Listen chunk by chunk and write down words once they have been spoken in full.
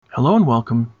Hello and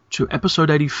welcome to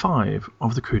episode 85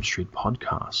 of the Coode Street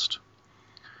podcast.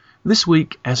 This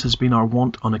week, as has been our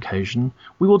wont on occasion,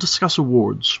 we will discuss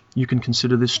awards. You can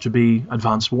consider this to be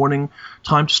advance warning,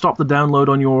 time to stop the download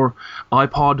on your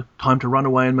iPod, time to run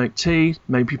away and make tea,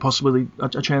 maybe possibly a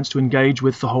chance to engage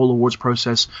with the whole awards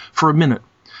process for a minute.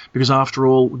 Because after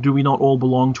all, do we not all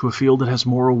belong to a field that has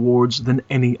more awards than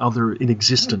any other in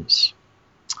existence?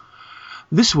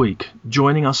 This week,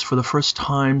 joining us for the first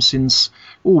time since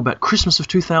about Christmas of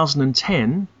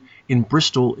 2010 in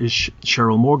Bristol is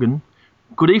Cheryl Morgan.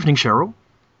 Good evening, Cheryl.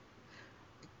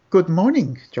 Good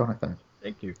morning, Jonathan.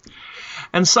 Thank you.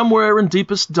 And somewhere in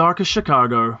deepest, darkest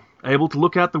Chicago, able to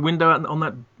look out the window on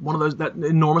that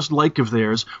enormous lake of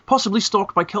theirs, possibly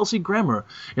stalked by Kelsey Grammer.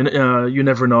 You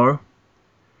never know.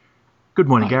 Good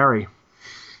morning, Gary.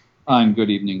 Good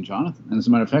evening, Jonathan. And as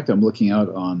a matter of fact, I'm looking out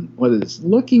on what is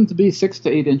looking to be 6 to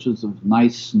 8 inches of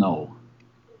nice snow.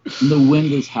 And the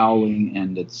wind is howling,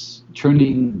 and it's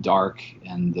turning dark,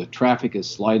 and the traffic is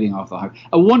sliding off the highway.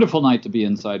 A wonderful night to be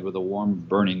inside with a warm,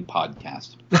 burning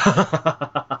podcast.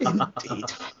 Indeed.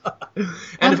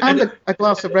 and a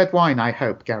glass of red wine, I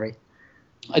hope, Gary.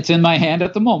 It's in my hand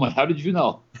at the moment. How did you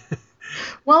know?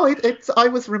 Well, I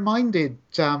was reminded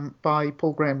by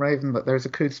Paul Graham Raven that there's a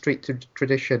Coode Street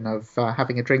tradition of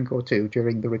having a drink or two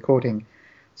during the recording.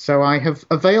 So I have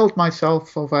availed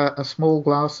myself of a small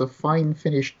glass of fine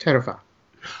finished Terva.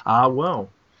 Well,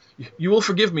 you will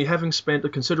forgive me having spent a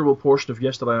considerable portion of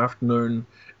yesterday afternoon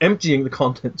emptying the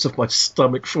contents of my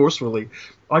stomach forcefully.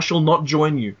 I shall not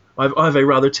join you. I have a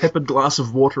rather tepid glass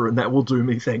of water, and that will do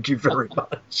me. Thank you very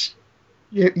much.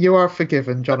 You are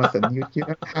forgiven, Jonathan. You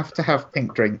don't have to have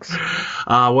pink drinks.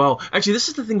 Well, actually, this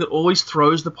is the thing that always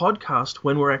throws the podcast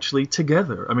when we're actually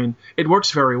together. I mean, it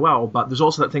works very well, but there's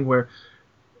also that thing where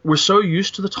we're so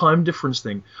used to the time difference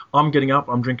thing. I'm getting up,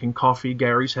 I'm drinking coffee,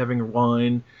 Gary's having a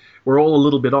wine. We're all a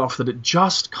little bit off, that it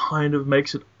just kind of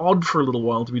makes it odd for a little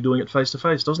while to be doing it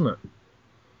face-to-face, doesn't it?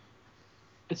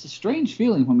 It's a strange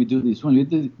feeling when we do these. When we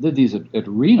did these at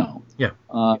Reno,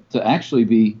 to actually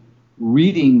be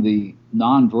reading the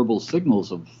nonverbal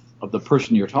signals of the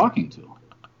person you're talking to.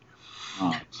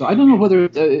 So I don't know whether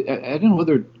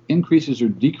it increases or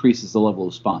decreases the level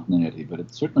of spontaneity, but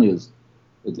it certainly is.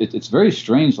 It's very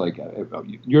strange. Like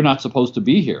you're not supposed to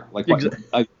be here. Like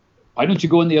why don't you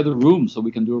go in the other room so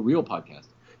we can do a real podcast?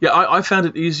 Yeah, I found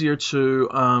it easier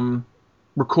to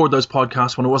record those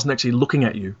podcasts when I wasn't actually looking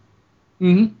at you.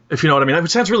 Mm-hmm. If you know what I mean.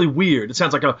 It sounds really weird. It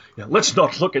sounds like let's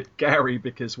not look at Gary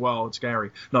because, well, it's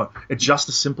Gary. No, it's just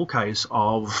a simple case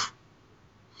of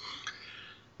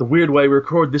the weird way we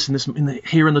record this here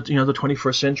in the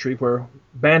 21st century, where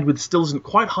bandwidth still isn't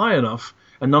quite high enough,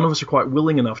 and none of us are quite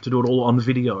willing enough to do it all on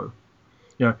video.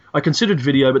 I considered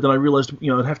video, but then I realized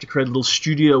I'd have to create a little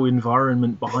studio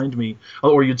environment behind me,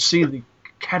 or you'd see the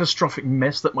catastrophic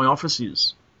mess that my office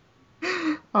is.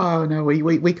 Oh no,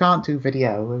 we can't do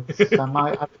video.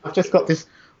 I've just got this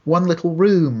one little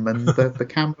room, and the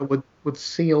camera would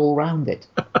see all round it,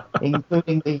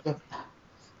 including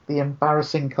the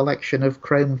embarrassing collection of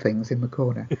chrome things in the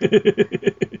corner.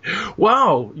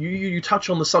 Wow, you touch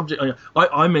on the subject.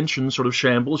 I mentioned sort of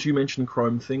shambles. You mentioned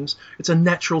chrome things. It's a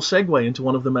natural segue into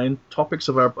one of the main topics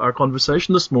of our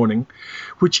conversation this morning,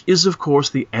 which is of course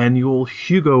the annual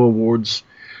Hugo Awards,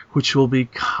 which will be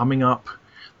coming up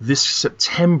this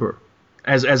September,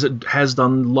 as it has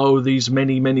done these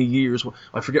many years.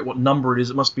 I forget what number it is.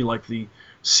 It must be like the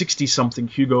 60-something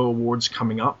Hugo Awards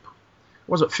coming up.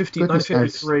 Was it 50? No,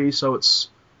 53. So it's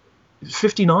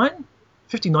 59?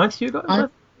 59th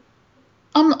Hugo?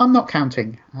 I'm not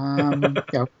counting.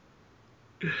 Yeah.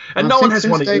 And no one has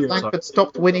won a year. Langford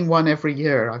stopped winning one every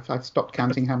year. I've stopped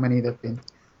counting how many there've been.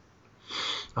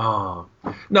 No,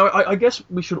 I guess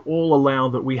we should all allow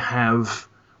that we have.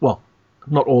 Well,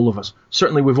 not all of us.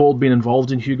 Certainly we've all been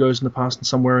involved in Hugos in the past in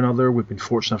some way or another. We've been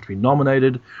fortunate enough to be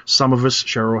nominated. Some of us,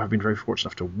 Cheryl, have been very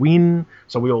fortunate enough to win.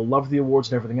 So we all love the awards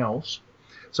and everything else.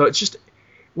 So it's just,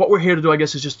 what we're here to do, I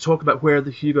guess, is just talk about where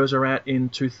the Hugos are at in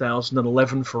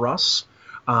 2011 for us.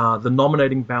 The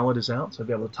nominating ballot is out, so I'll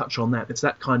be able to touch on that. It's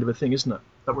that kind of a thing, isn't it,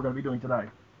 that we're going to be doing today?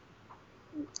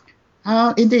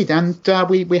 Indeed, and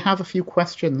we have a few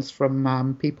questions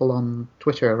from people on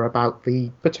Twitter about the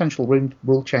potential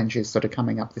rule changes that are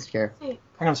coming up this year. Hang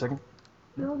on a second.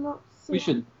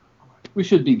 We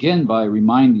should begin by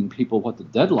reminding people what the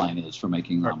deadline is for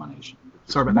making nominations.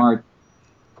 Sorry about that.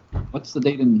 What's the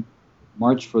date in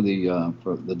March for the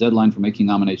deadline for making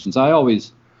nominations?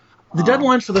 The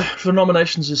deadline for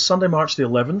nominations is Sunday, March the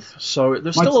 11th, so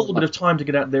there's still a little bit of time to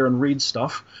get out there and read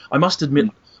stuff. I must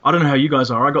admit, I don't know how you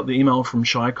guys are. I got the email from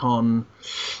ShyCon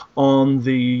on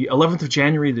the 11th of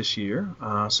January this year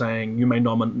saying you may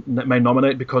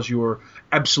nominate because you were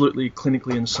absolutely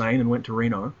clinically insane and went to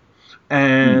Reno.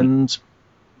 And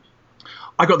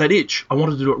I got that itch. I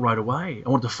wanted to do it right away. I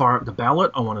wanted to fire up the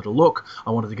ballot. I wanted to look.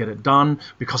 I wanted to get it done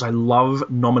because I love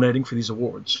nominating for these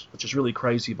awards, which is really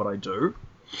crazy, but I do.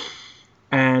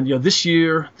 And this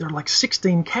year there are like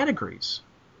 16 categories,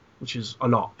 which is a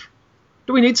lot.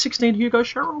 Do we need 16 Hugo,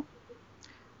 Cheryl?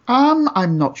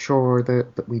 I'm not sure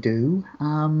that we do,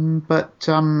 but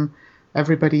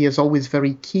everybody is always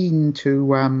very keen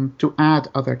to add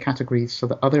other categories so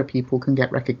that other people can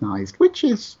get recognised, which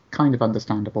is kind of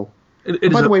understandable.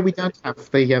 By the way, we don't have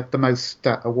the most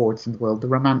awards in the world. The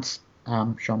romance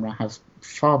genre has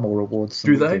far more awards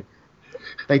than we do.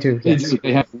 They do. Yes.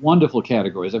 They have wonderful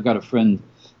categories. I've got a friend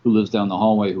who lives down the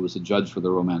hallway who was a judge for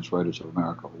the Romance Writers of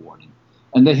America Award.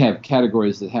 And they have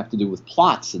categories that have to do with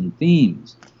plots and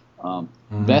themes.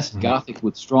 Best Gothic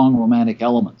with strong romantic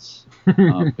elements.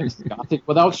 Best Gothic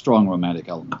without strong romantic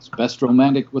elements. Best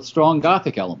Romantic with strong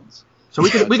Gothic elements. So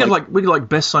we could like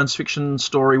best science fiction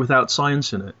story without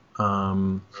science in it.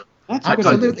 That's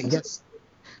absolutely, yes.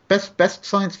 Best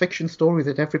science fiction story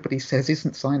that everybody says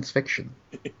isn't science fiction.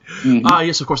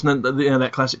 Yes, of course. And then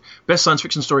that classic best science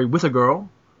fiction story with a girl.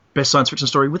 Best science fiction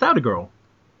story without a girl.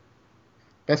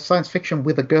 Best science fiction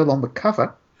with a girl on the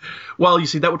cover. Well, you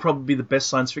see, that would probably be the best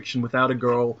science fiction without a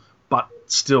girl, but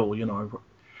still,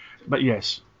 But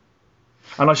yes.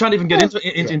 And I shan't even get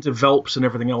into Velps and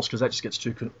everything else because that just gets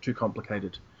too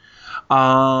complicated.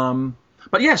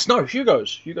 But yes, no,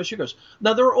 Hugos.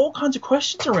 Now, there are all kinds of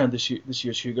questions around this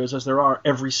year's Hugos, as there are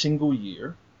every single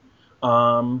year.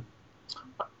 Do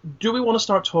we want to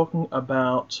start talking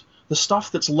about the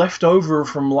stuff that's left over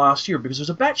from last year? Because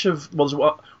there's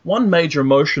one major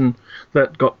motion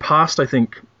that got passed, I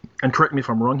think, and correct me if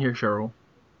I'm wrong here, Cheryl,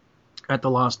 at the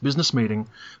last business meeting,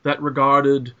 that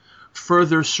regarded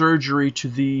further surgery to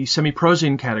the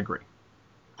semi-prozine category.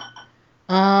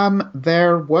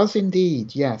 There was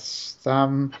indeed, yes.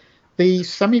 The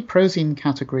semi-prozine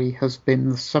category has been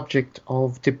the subject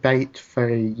of debate for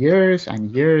years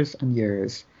and years and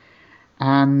years.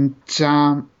 And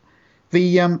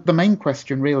the main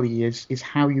question really is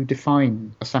how you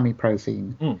define a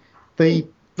semi-prozine.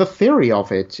 The theory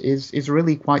of it is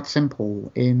really quite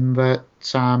simple in that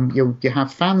you have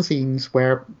fanzines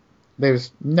where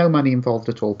there's no money involved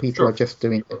at all. People are just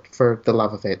doing it for the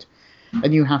love of it.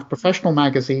 And you have professional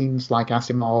magazines like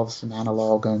Asimov's and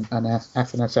Analog and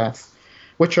FNSF,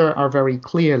 which are very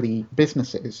clearly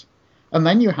businesses. And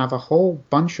then you have a whole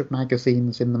bunch of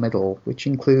magazines in the middle, which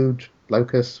include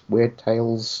Locus, Weird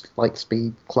Tales,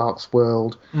 Lightspeed, Clark's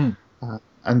World,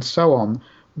 and so on,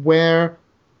 where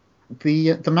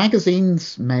the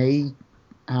magazines may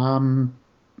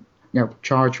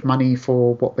charge money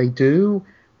for what they do,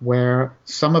 where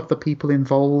some of the people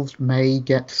involved may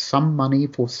get some money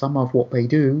for some of what they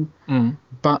do,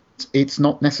 but it's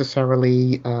not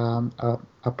necessarily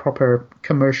a proper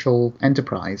commercial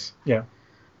enterprise. Yeah.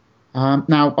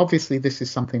 Now, obviously, this is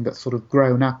something that's sort of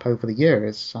grown up over the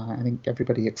years. I think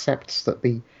everybody accepts that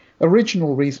the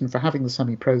original reason for having the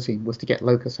semi-prozine was to get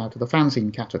Locus out of the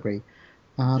fanzine category.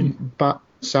 But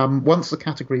once the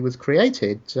category was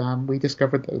created, we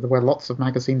discovered that there were lots of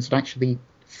magazines that actually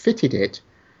fitted it.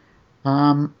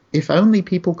 If only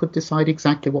people could decide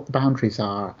exactly what the boundaries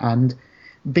are. And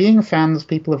being fans,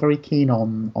 people are very keen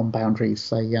on boundaries.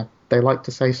 They like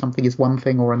to say something is one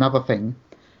thing or another thing.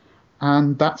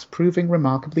 And that's proving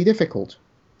remarkably difficult.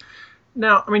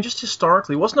 Now, I mean, just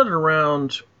historically, wasn't it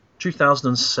around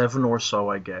 2007 or so,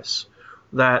 I guess,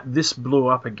 that this blew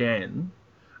up again?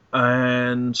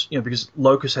 And, because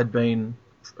Locus had been,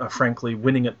 frankly,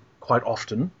 winning it quite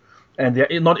often. And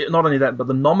not only that, but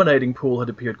the nominating pool had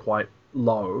appeared quite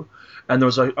low. And there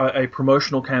was a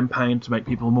promotional campaign to make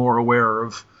people more aware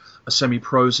of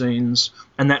semi-prozines,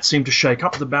 and that seemed to shake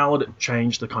up the ballot. It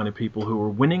changed the kind of people who were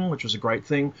winning, which was a great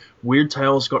thing. Weird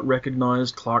Tales got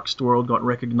recognized, Clark's World got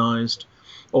recognized,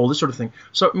 all this sort of thing.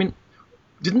 So, I mean,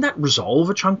 didn't that resolve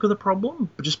a chunk of the problem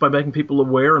just by making people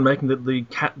aware and making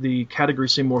the category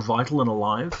seem more vital and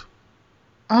alive?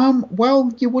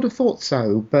 Well, you would have thought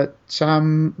so, but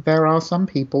there are some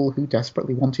people who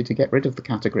desperately wanted to get rid of the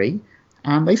category,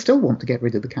 and they still want to get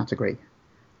rid of the category.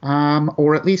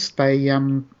 Or at least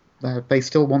they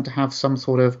still want to have some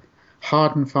sort of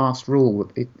hard and fast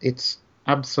rule. It's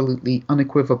absolutely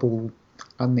unequivocal.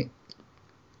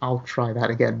 I'll try that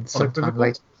again sometime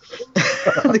later.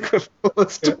 Unequivocal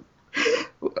as to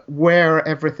where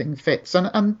everything fits.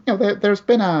 And there's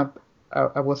been a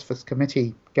WSFS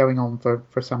committee going on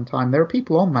for some time. There are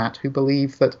people on that who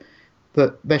believe that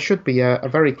that there should be a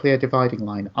very clear dividing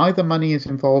line. Either money is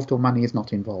involved or money is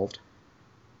not involved.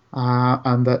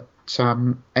 And that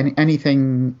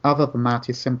anything other than that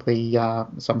is simply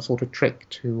some sort of trick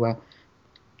to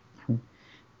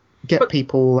get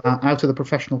people out of the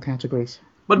professional categories.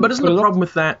 But isn't the problem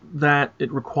with that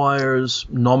it requires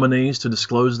nominees to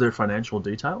disclose their financial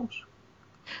details?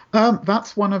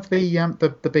 That's one of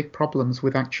the big problems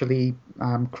with actually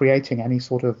creating any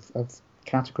sort of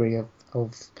category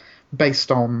of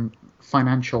based on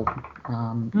financial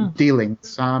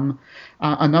dealings.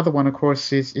 Another one, of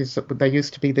course, is that there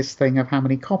used to be this thing of how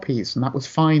many copies, and that was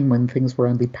fine when things were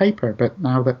only paper. But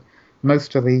now that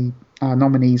most of the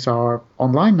nominees are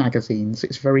online magazines,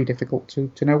 it's very difficult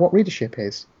to know what readership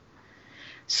is.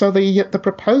 So the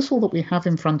proposal that we have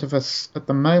in front of us at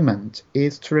the moment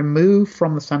is to remove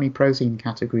from the semi-prozine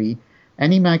category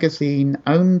any magazine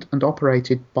owned and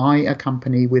operated by a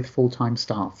company with full-time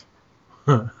staff.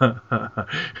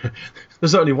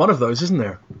 There's only one of those, isn't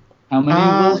there? How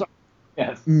many rules?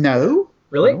 Yes. No.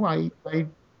 Really? No,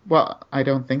 I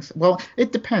don't think so. Well,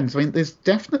 it depends. I mean, there's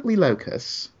definitely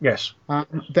Locus. Yes.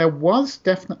 There was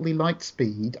definitely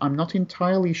Lightspeed. I'm not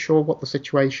entirely sure what the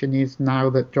situation is now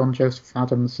that John Joseph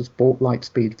Adams has bought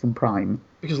Lightspeed from Prime.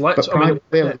 Because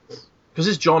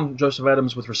it's John Joseph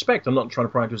Adams, with respect, I'm not trying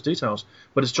to pry into his details,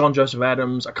 but is John Joseph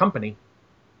Adams a company?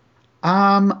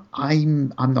 I'm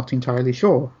not entirely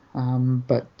sure.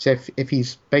 But if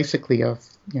he's basically a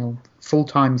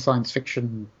full-time science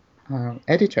fiction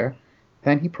editor,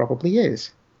 then he probably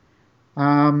is.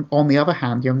 On the other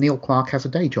hand, Neil Clark has a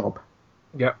day job.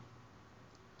 Yep.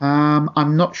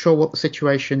 I'm not sure what the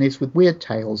situation is with Weird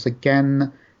Tales.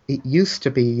 Again, it used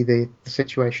to be the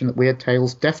situation that Weird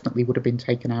Tales definitely would have been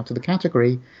taken out of the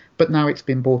category, but now it's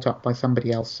been bought up by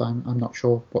somebody else. I'm not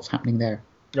sure what's happening there.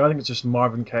 I think it's just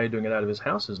Marvin Kaye doing it out of his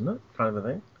house, isn't it? Kind of a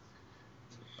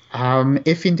thing.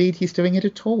 If indeed he's doing it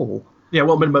at all. Yeah,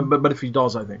 well, but if he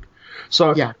does, I think.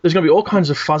 So yeah. There's going to be all kinds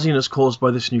of fuzziness caused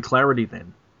by this new clarity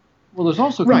then. Well, there's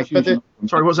also confusion.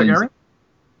 Sorry, what was that, Gary?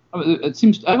 It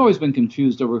seems I've always been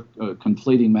confused over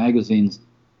conflating magazines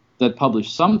that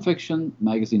publish some fiction,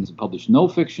 magazines that publish no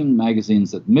fiction,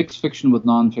 magazines that mix fiction with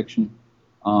nonfiction.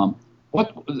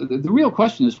 The real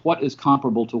question is, what is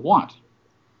comparable to what?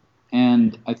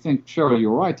 And I think, Cheryl,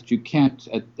 you're right that you can't,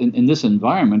 in this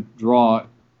environment, draw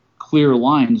clear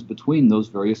lines between those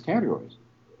various categories.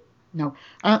 No,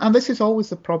 and this is always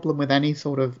the problem with any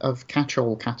sort of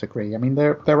catch-all category. I mean,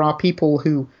 there are people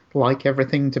who like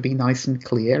everything to be nice and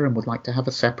clear and would like to have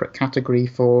a separate category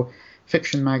for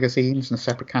fiction magazines and a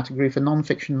separate category for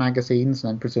non-fiction magazines,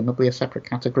 and then presumably a separate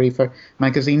category for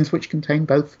magazines which contain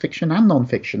both fiction and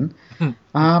non-fiction.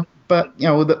 But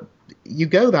you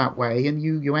go that way and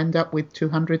you end up with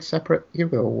 200 separate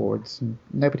Hugo Awards, and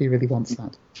nobody really wants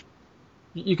that.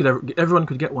 Everyone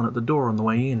could get one at the door on the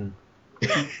way in.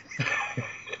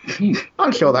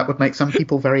 I'm sure that would make some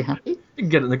people very happy. You can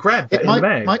get it in the grab in the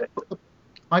bag.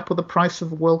 Might put the price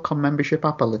of the WorldCom membership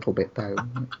up a little bit, though.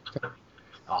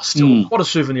 Still, what a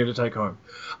souvenir to take home.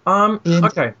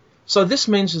 Okay, so this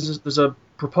means there's a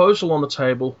proposal on the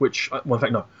table there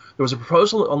was a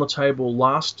proposal on the table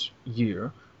last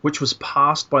year which was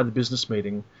passed by the business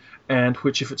meeting, and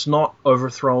which, if it's not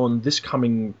overthrown this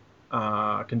coming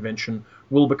convention,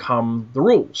 will become the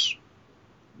rules.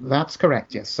 That's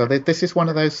correct, yes. So this is one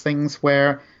of those things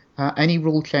where any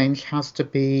rule change has to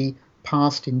be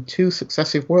passed in 2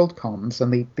 successive WorldCons,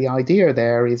 and the idea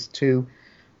there is to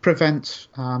prevent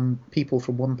people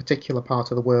from one particular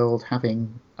part of the world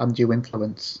having undue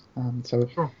influence.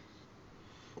 Sure.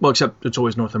 Well, except it's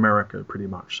always North America, pretty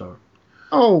much, so...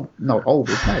 Oh, not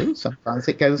always, no. Sometimes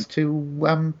it goes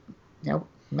to,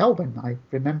 Melbourne. I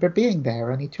remember being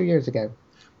there only 2 years ago.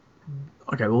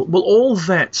 Okay, well, all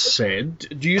that said,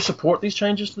 do you support these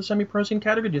changes to the semi-prozine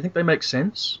category? Do you think they make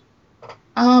sense?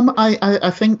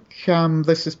 I think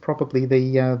this is probably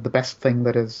the best thing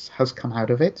that has come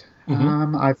out of it.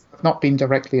 Mm-hmm. I've not been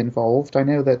directly involved. I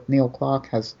know that Neil Clark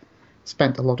has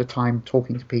spent a lot of time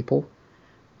talking to people.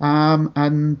 I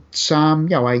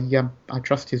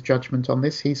trust his judgment on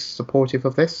this. He's supportive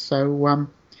of this. So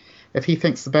if he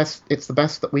thinks it's the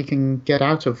best that we can get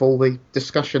out of all the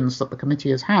discussions that the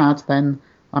committee has had, then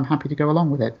I'm happy to go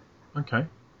along with it. Okay.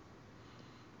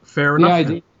 Fair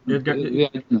enough.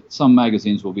 Some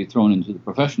magazines will be thrown into the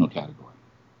professional category.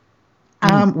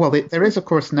 Well, there is, of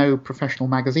course, no professional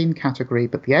magazine category,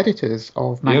 but the editors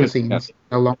of magazines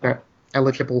no longer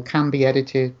eligible can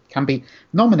be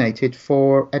nominated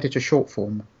for editor short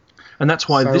form. And that's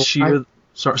why this year...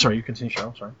 Sorry, you continue,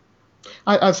 Cheryl, sorry.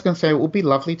 I was going to say, it would be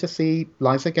lovely to see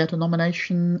Liza get a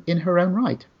nomination in her own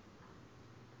right.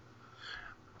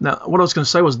 Now, what I was going to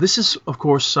say was this is, of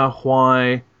course,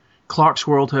 why Clark's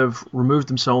World have removed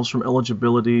themselves from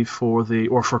eligibility for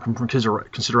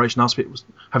consideration. Have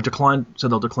said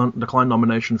they'll decline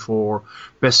nomination for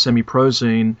Best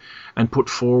Semi-Prozine and put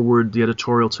forward the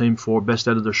editorial team for Best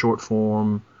Editor Short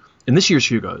Form in this year's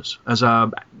Hugos as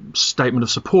a statement of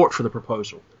support for the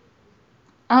proposal.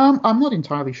 I'm not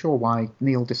entirely sure why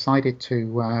Neil decided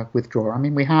to withdraw. I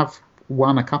mean, we have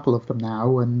won a couple of them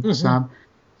now, and it's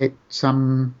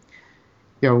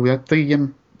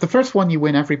the first one you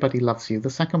win, everybody loves you. The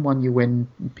second one you win,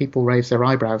 people raise their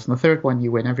eyebrows, and the third one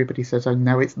you win, everybody says, "Oh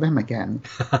no, it's them again."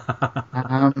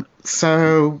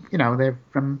 So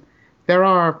there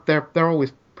are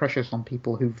always pressures on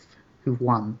people who've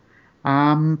won,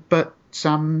 but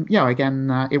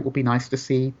again, it will be nice to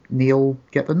see Neil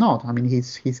get the nod. I mean,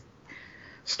 his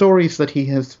stories that he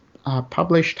has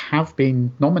published have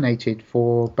been nominated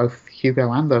for both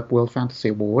Hugo and the World Fantasy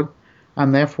Award,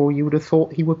 and therefore you would have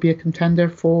thought he would be a contender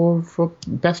for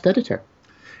Best Editor.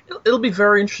 It'll be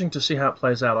very interesting to see how it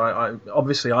plays out. I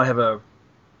obviously have a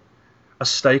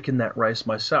stake in that race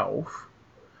myself,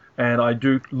 and I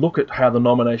do look at how the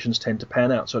nominations tend to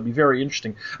pan out, so it'd be very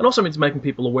interesting. And also means making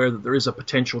people aware that there is a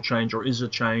potential change or is a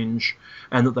change,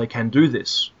 and that they can do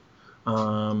this.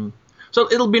 So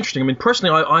it'll be interesting. I mean,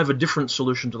 personally, I have a different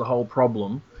solution to the whole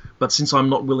problem, but since I'm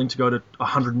not willing to go to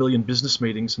 100 million business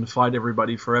meetings and fight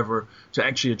everybody forever to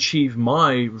actually achieve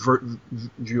my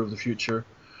view of the future,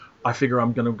 I figure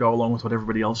I'm going to go along with what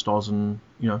everybody else does and,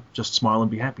 just smile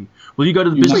and be happy. Will you go to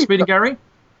the business meeting, Gary?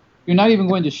 You're not even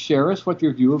going to share us what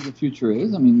your view of the future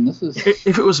is? I mean, this is...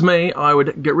 If it was me, I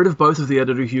would get rid of both of the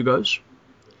editor Hugos.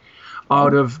 I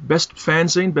would have Best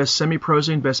Fanzine, Best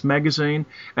Semi-Prozine, Best Magazine,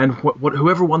 and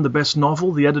whoever won the Best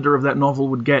Novel, the editor of that novel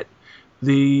would get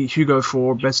the Hugo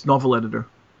for Best Novel Editor.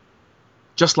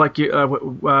 Just like at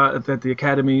the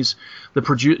Academies, the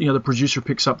producer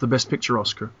picks up the Best Picture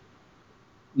Oscar.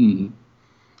 Mm-hmm.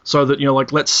 So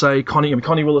that, let's say Connie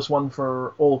Willis won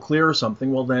for All Clear or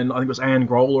something, well then I think it was Anne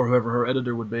Grohl or whoever her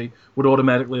editor would be, would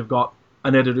automatically have got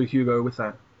an editor Hugo with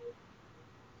that.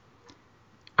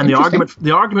 And the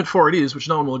argument for it is, which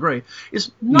no one will agree,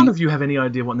 is none of you have any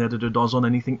idea what an editor does on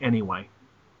anything anyway.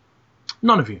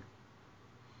 None of you.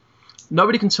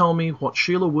 Nobody can tell me what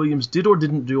Sheila Williams did or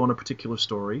didn't do on a particular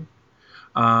story.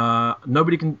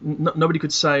 Nobody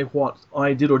could say what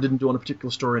I did or didn't do on a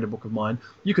particular story in a book of mine.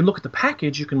 You can look at the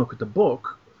package, you can look at the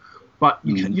book, but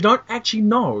you don't actually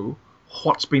know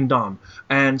what's been done.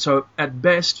 And so at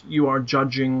best, you are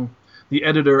judging the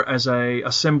editor as a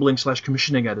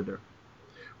assembling/commissioning editor,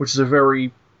 which is a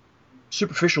very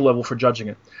superficial level for judging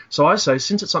it. So I say,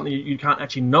 since it's something you can't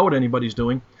actually know what anybody's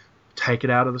doing, take it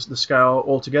out of the scale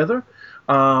altogether.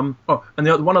 And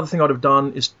one other thing I'd have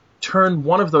done is turn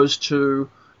one of those two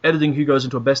editing Hugos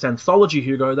into a Best Anthology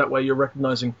Hugo. That way you're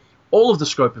recognizing all of the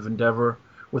scope of endeavor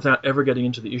without ever getting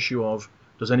into the issue of,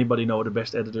 does anybody know what a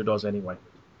best editor does anyway?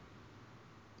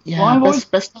 Yeah,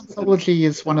 best Anthology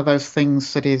is one of those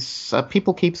things that is,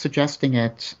 people keep suggesting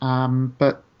it,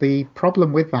 but the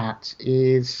problem with that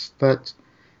is that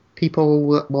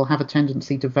people will have a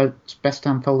tendency to vote Best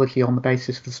Anthology on the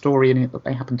basis of the story in it that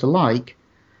they happen to like,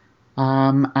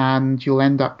 and you'll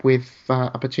end up with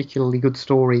a particularly good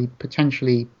story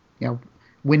potentially,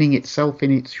 winning itself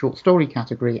in its short story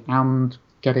category and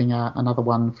getting another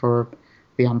one for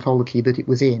the anthology that it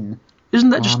was in. Isn't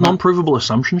that just non-provable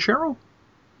assumption, Cheryl?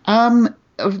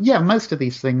 Yeah, most of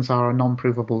these things are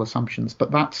non-provable assumptions, but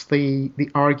that's the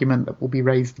argument that will be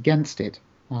raised against it,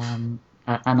 and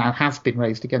it has been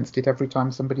raised against it every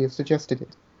time somebody has suggested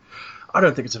it. I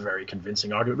don't think it's a very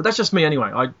convincing argument, but that's just me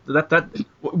anyway.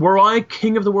 Were I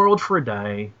king of the world for a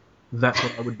day, that's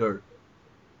what I would do.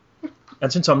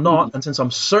 And since I'm not, and since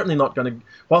I'm certainly not going to,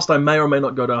 whilst I may or may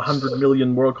not go to 100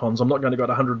 million Worldcons, I'm not going to go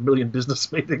to 100 million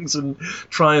business meetings and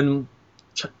try and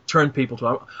turn people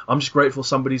to. I'm just grateful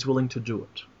somebody's willing to do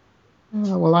it.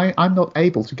 Well, I'm not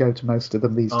able to go to most of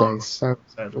them these days, so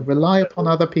rely upon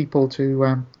other people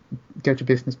to go to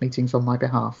business meetings on my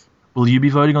behalf. Will you be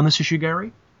voting on this issue,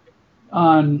 Gary?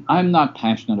 I'm not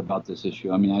passionate about this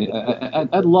issue. I mean,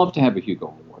 I'd love to have a Hugo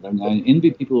Award. I mean, I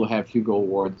envy people who have Hugo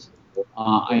Awards.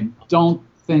 I don't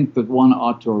think that one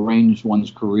ought to arrange one's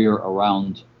career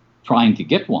around trying to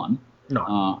get one.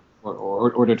 No.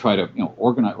 Or to try to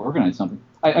organize something.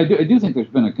 I do think there's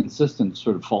been a consistent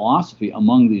sort of philosophy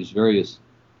among these various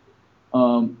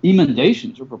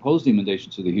emendations or proposed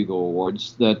emendations to the Hugo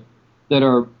Awards that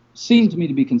seem to me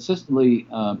to be consistently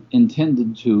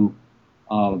intended to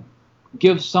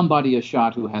give somebody a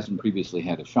shot who hasn't previously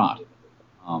had a shot.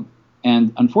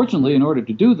 And unfortunately, in order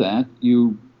to do that,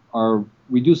 you are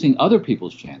reducing other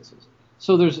people's chances.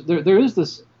 So there is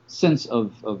this sense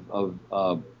of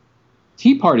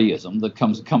Tea Partyism that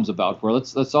comes about, where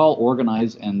let's all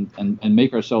organize and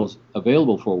make ourselves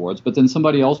available for awards, but then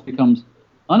somebody else becomes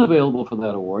unavailable for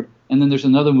that award, and then there's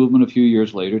another movement a few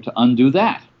years later to undo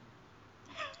that.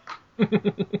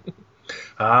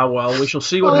 Well, we shall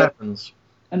see what happens.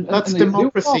 That's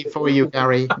democracy for you,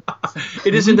 Gary.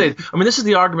 It is indeed. I mean, this is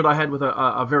the argument I had with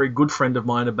a very good friend of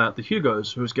mine about the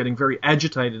Hugos, who was getting very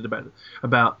agitated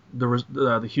about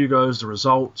the Hugos, the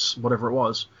results, whatever it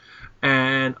was.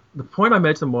 And the point I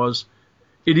made to them was,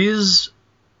 it is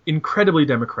incredibly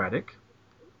democratic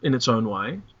in its own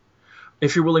way.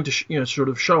 If you're willing to sort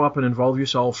of show up and involve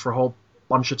yourself for a whole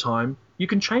bunch of time, you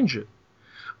can change it,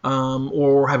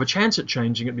 or have a chance at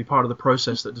changing it, be part of the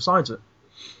process that decides it.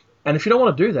 And if you don't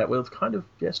want to do that, well, it's kind of,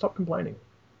 stop complaining.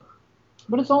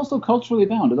 But it's also culturally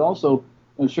bound. It also,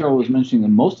 as Cheryl was mentioning, that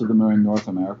most of them are in North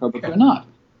America, but they're not.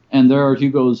 And there are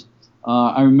Hugos.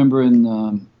 I remember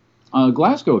in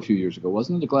Glasgow a few years ago,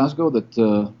 wasn't it? Glasgow that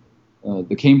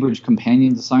the Cambridge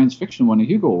Companion to Science Fiction won a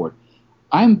Hugo Award.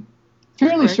 I'm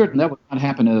fairly certain that would not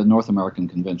happen at a North American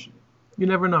convention. You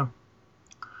never know.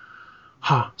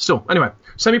 Still, anyway,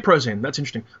 semi-prozine, that's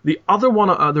interesting. The other one,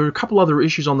 there are a couple other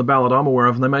issues on the ballot I'm aware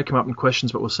of, and they may come up in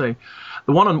questions, but we'll see.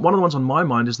 One of the ones on my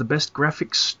mind is the best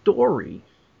graphic story,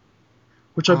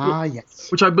 which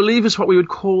I believe is what we would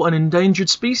call an endangered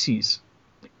species.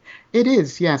 It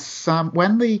is, yes.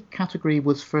 When the category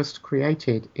was first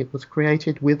created, it was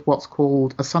created with what's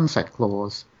called a sunset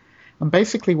clause. And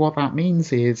basically what that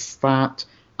means is that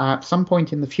at some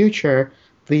point in the future,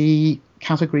 the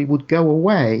category would go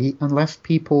away unless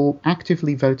people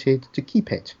actively voted to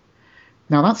keep it.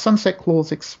 Now, that sunset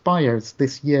clause expires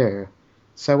this year.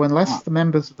 So unless the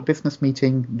members of the business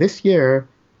meeting this year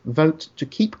vote to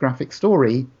keep graphic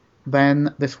story,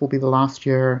 then this will be the last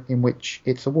year in which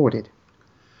it's awarded.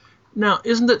 Now,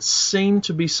 isn't it seen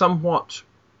to be somewhat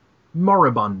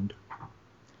moribund?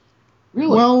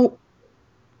 Really? Well,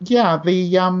 yeah,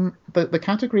 the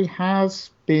category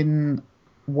has been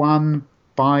won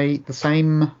by the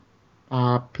same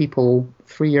people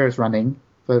 3 years running.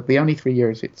 The only 3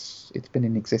 years it's been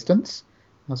in existence,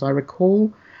 as I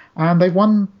recall, and they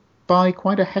won by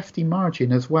quite a hefty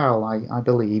margin as well, I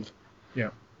believe. Yeah.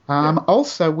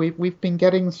 Also, we've been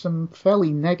getting some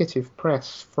fairly negative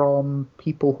press from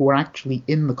people who are actually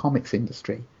in the comics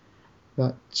industry.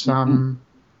 That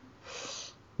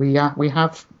we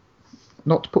have,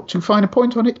 not to put too fine a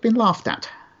point on it, been laughed at.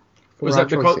 Is that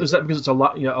because it's a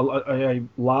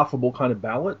laughable kind of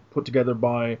ballot put together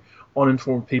by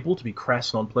uninformed people to be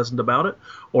crass and unpleasant about it?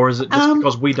 Or is it just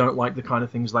because we don't like the kind of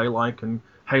things they like, and,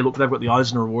 hey, look, they've got the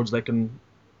Eisner Awards, they can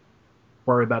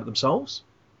worry about it themselves?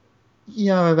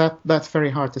 Yeah, that's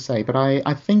very hard to say, but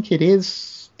I think it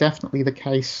is definitely the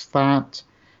case that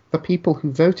the people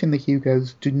who vote in the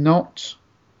Hugos do not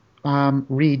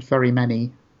read very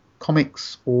many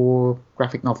comics or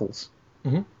graphic novels.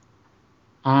 Mm-hmm.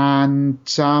 And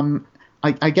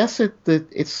I guess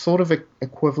it's sort of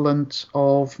equivalent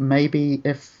of maybe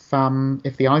if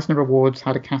the Eisner Awards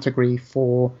had a category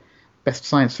for best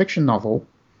science fiction novel,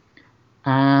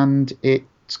 and it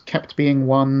kept being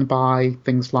won by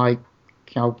things like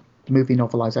movie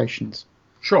novelizations.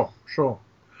 Sure.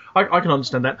 I can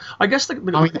understand that. I guess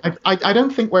I don't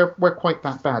think we're quite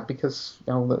that bad, because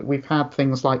we've had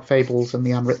things like Fables and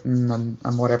The Unwritten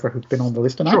and whatever who've been on the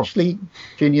list, and actually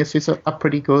Genius is a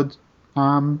pretty good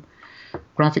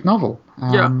graphic novel.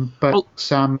 But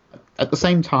at the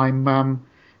same time,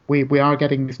 we are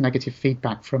getting this negative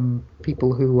feedback from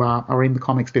people who are in the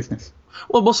comics business.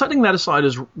 Well, setting that aside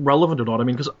as relevant or not, I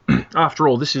mean, because after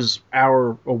all, this is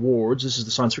our awards. This is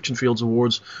the Science Fiction Fields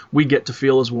Awards. We get to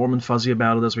feel as warm and fuzzy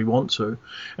about it as we want to.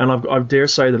 And I dare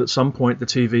say that at some point the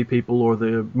TV people or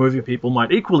the movie people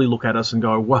might equally look at us and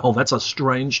go, well, that's a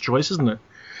strange choice, isn't it?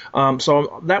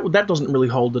 So that doesn't really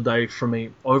hold the day for me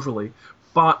overly.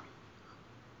 But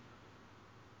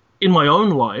in my own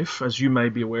life, as you may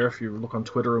be aware if you look on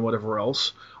Twitter and whatever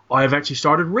else, I have actually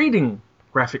started reading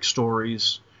graphic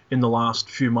stories in the last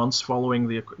few months following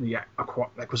the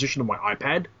acquisition of my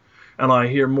iPad, and I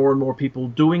hear more and more people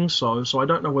doing so. So I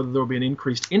don't know whether there will be an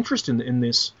increased interest in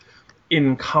this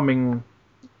in coming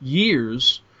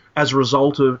years as a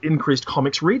result of increased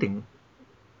comics reading.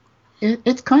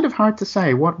 It's kind of hard to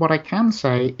say. What I can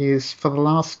say is for the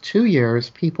last 2 years,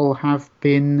 people have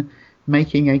been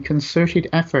making a concerted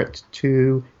effort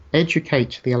to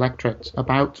educate the electorate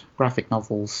about graphic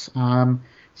novels.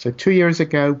 So 2 years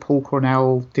ago, Paul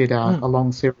Cornell did a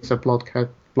long series of blog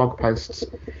posts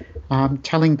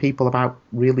telling people about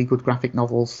really good graphic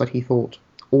novels that he thought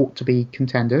ought to be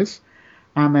contenders.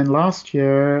 And then last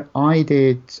year, I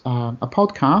did a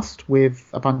podcast with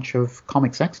a bunch of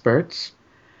comics experts.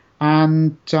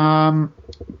 And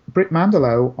Britt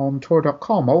Mandelo on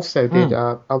Tor.com also did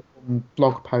a long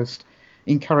blog post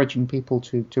encouraging people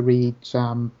to read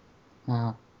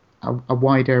a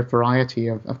wider variety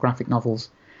of graphic novels.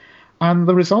 And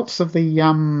the results of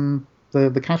the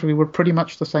category were pretty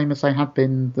much the same as they had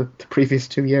been the previous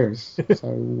 2 years.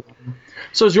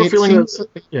 So is your feeling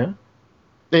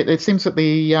that it seems that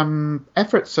the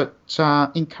efforts at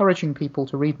encouraging people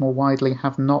to read more widely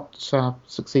have not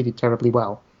succeeded terribly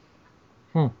well.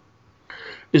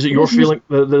 Is it your feeling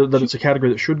that it's a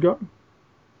category that should go?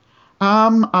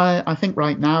 I think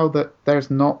right now that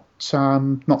there's not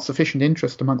sufficient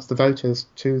interest amongst the voters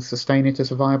to sustain it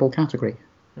as a viable category.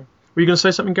 Were you going to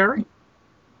say something, Gary?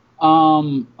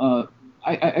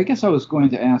 I guess I was going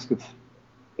to ask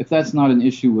if that's not an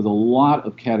issue with a lot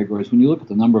of categories. When you look at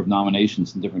the number of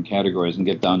nominations in different categories and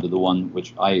get down to the one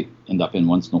which I end up in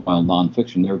once in a while,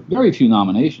 nonfiction, there are very few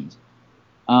nominations.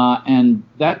 And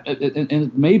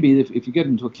it may be if you get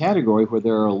into a category where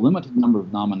there are a limited number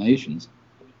of nominations,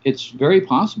 it's very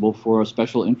possible for a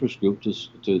special interest group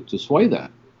to sway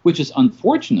that, which is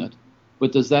unfortunate.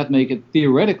 But does that make it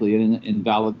theoretically an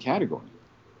invalid category?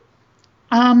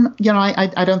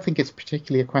 I don't think it's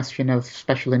particularly a question of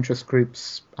special interest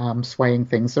groups swaying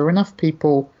things. There are enough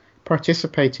people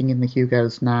participating in the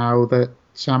Hugos now that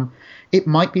it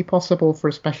might be possible for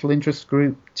a special interest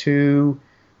group to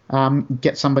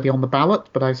get somebody on the ballot,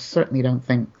 but I certainly don't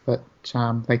think that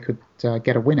they could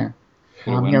get a winner.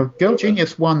 Girl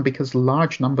Genius won because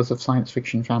large numbers of science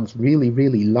fiction fans really,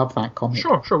 really love that comic.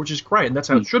 Sure, which is great, and that's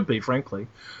how it should be, frankly.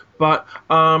 But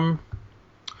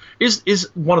is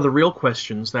one of the real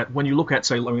questions that when you look at,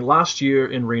 say, last year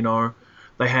in Reno,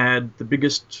 they had the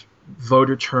biggest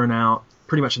voter turnout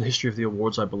pretty much in the history of the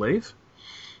awards, I believe.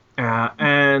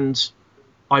 And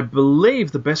I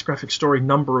believe the Best Graphic Story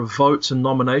number of votes and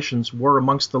nominations were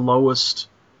amongst the lowest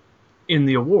in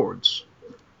the awards,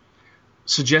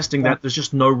 suggesting that there's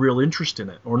just no real interest in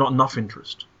it, or not enough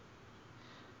interest.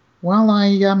 Well,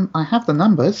 I have the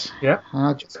numbers. Yeah.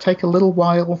 Just take a little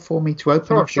while for me to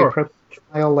open up the appropriate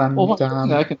file and look.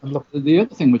 The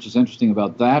other thing which is interesting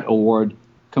about that award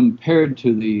compared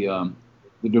to the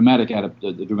dramatic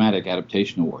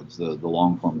adaptation awards, the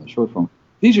long form and the short form,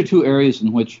 these are two areas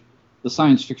in which the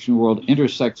science fiction world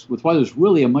intersects with what is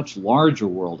really a much larger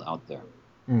world out there.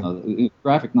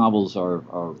 Graphic novels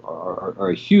are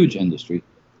a huge industry,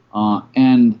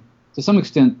 and to some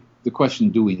extent, the question,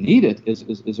 do we need it,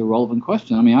 is a relevant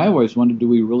question. I mean, I always wondered, do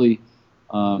we really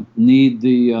need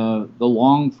the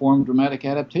long-form dramatic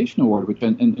adaptation award? Which,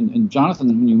 and Jonathan,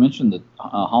 when you mentioned that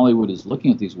Hollywood is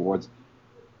looking at these awards,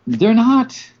 they're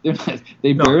not.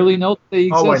 They barely know that they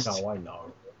exist. Oh, I know.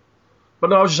 But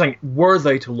no, I was just saying, were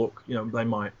they to look, they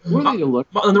might. Were they to look?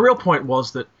 And the real point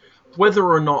was that whether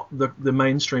or not the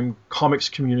mainstream comics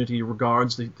community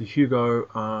regards the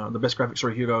Hugo, the Best Graphic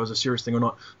Story Hugo, as a serious thing or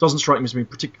not, doesn't strike me as being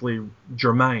particularly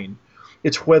germane.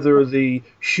 It's whether the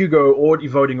Hugo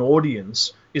voting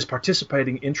audience is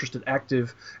participating, interested,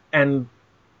 active, and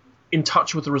in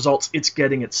touch with the results it's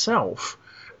getting itself.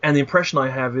 And the impression I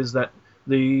have is that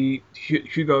the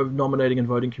Hugo nominating and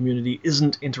voting community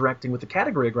isn't interacting with the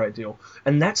category a great deal.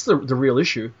 And that's the real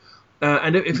issue.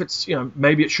 And if it's,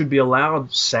 maybe it should be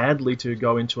allowed, sadly, to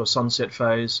go into a sunset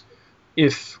phase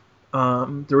if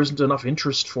there isn't enough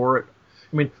interest for it.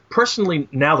 I mean, personally,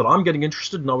 now that I'm getting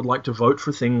interested and I would like to vote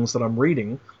for things that I'm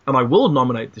reading, and I will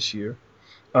nominate this year,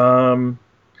 and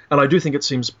I do think it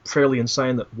seems fairly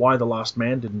insane that Why the Last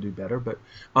Man didn't do better, but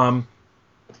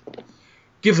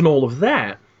given all of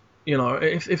that,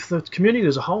 if the community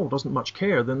as a whole doesn't much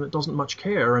care, then it doesn't much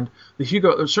care, and the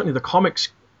Hugo, certainly the comics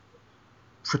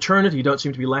fraternity don't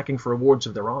seem to be lacking for awards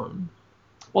of their own.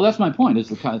 Well, that's my point.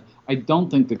 I don't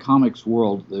think the comics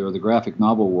world or the graphic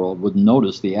novel world would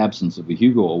notice the absence of a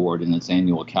Hugo Award in its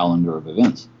annual calendar of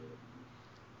events.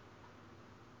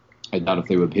 I doubt if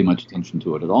they would pay much attention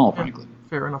to it at all, frankly.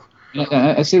 Fair enough.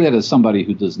 I say that as somebody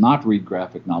who does not read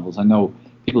graphic novels. I know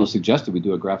people have suggested we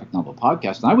do a graphic novel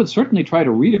podcast, and I would certainly try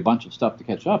to read a bunch of stuff to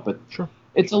catch up, but sure.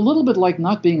 It's a little bit like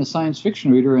not being a science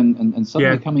fiction reader and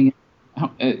suddenly coming in.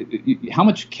 How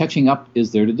much catching up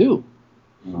is there to do?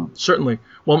 Certainly.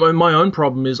 Well, my own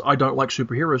problem is I don't like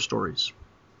superhero stories,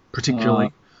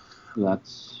 particularly.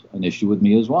 That's an issue with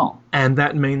me as well. And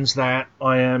that means that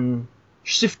I am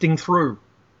sifting through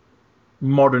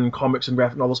modern comics and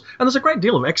graphic novels. And there's a great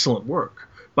deal of excellent work,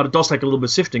 but it does take a little bit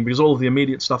of sifting because all of the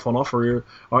immediate stuff on offer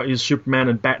is Superman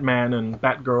and Batman and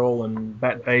Batgirl and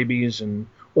Bat Babies and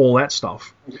all that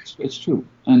stuff. It's true.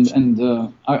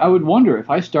 And I would wonder, if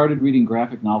I started reading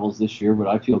graphic novels this year, would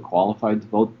I feel qualified to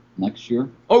vote next year?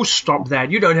 Oh, stop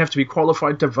that. You don't have to be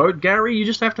qualified to vote, Gary. You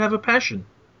just have to have a passion.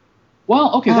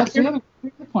 Well, okay, that's the other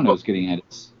point I was getting at.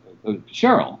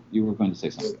 Cheryl, you were going to say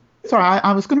something. Sorry,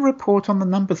 I was going to report on the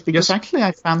numbers because actually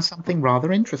I found something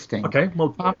rather interesting. Okay,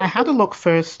 well... I had a look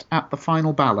first at the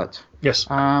final ballot. Yes.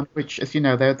 Which, as you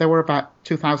know, there were about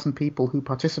 2,000 people who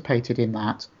participated in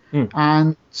that.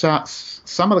 And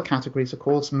some of the categories, of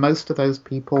course, most of those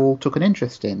people took an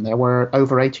interest in. There were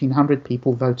over 1,800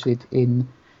 people voted in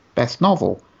Best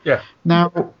Novel. Yeah.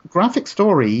 Now, graphic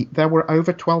story, there were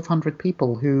over 1,200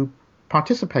 people who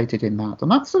participated in that,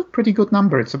 and that's a pretty good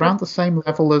number. It's around the same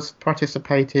level as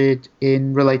participated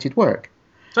in related work.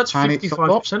 That's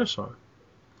 55% or so.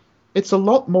 It's a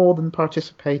lot more than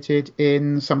participated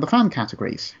in some of the fan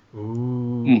categories.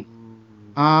 Ooh.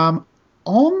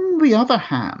 On the other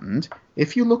hand,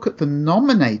 if you look at the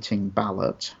nominating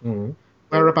ballot,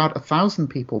 where about 1,000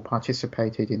 people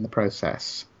participated in the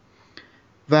process,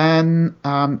 then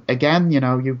again,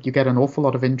 you get an awful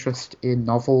lot of interest in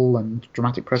novel and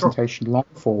dramatic presentation long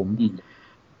form.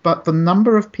 But the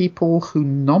number of people who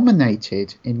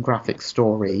nominated in graphic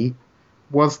story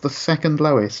was the second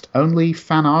lowest. Only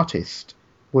fan artist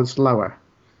was lower.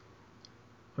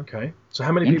 Okay. So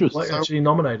how many people actually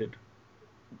nominated?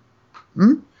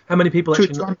 How many people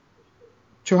actually...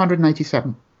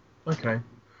 287. Okay.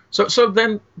 So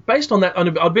then, based on that,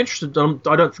 I'd be interested, I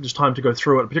don't think there's time to go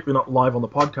through it, particularly not live on the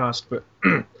podcast, but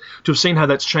to have seen how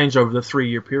that's changed over the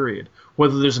 3-year period,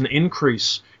 whether there's an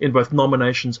increase in both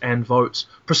nominations and votes,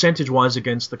 percentage-wise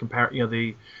against the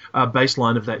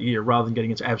baseline of that year, rather than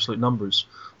getting into absolute numbers.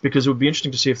 Because it would be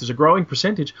interesting to see if there's a growing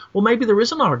percentage. Well, maybe there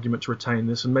is an argument to retain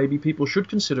this, and maybe people should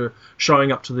consider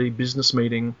showing up to the business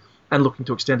meeting and looking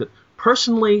to extend it.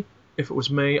 Personally, if it was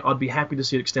me, I'd be happy to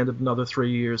see it extended another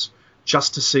 3 years,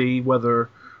 just to see whether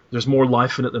there's more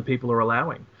life in it than people are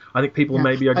allowing. I think people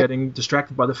maybe are getting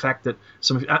distracted by the fact that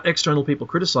some external people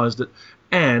criticized it,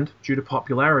 and due to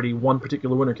popularity, one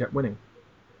particular winner kept winning.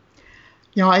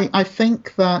 I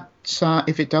think that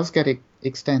if it does get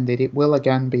extended, it will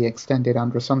again be extended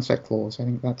under a sunset clause. I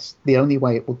think that's the only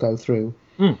way it will go through.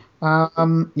 There are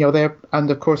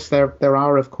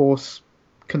of course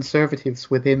conservatives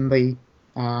within the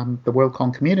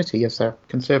Worldcon community, as there are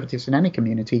conservatives in any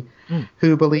community,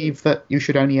 who believe that you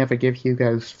should only ever give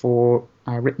Hugos for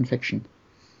written fiction.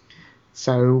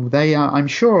 So they, I'm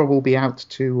sure, will be out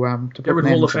to get rid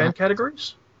of all the fan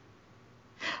categories.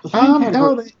 The fan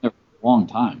categories a long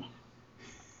time.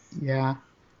 Yeah,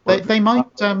 they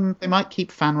might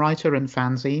keep fan writer and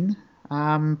fanzine,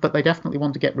 but they definitely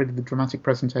want to get rid of the dramatic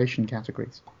presentation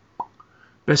categories.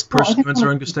 Best person who owns their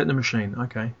own Gestetner machine.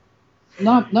 Okay.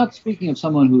 Not speaking of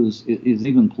someone who is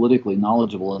even politically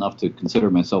knowledgeable enough to consider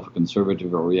myself a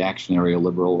conservative or reactionary, a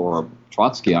liberal, or a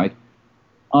Trotskyite.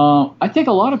 I think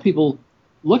a lot of people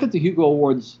look at the Hugo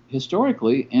Awards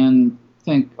historically and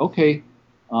think, okay,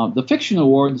 the fiction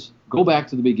awards go back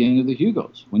to the beginning of the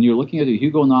Hugos. When you're looking at a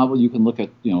Hugo novel, you can look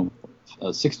at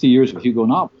 60 years of Hugo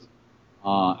novels,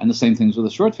 and the same things with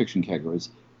the short fiction categories.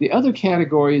 The other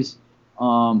categories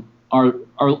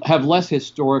have less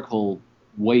historical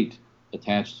weight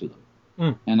attached to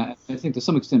them. And I think to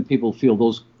some extent people feel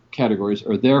those categories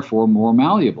are therefore more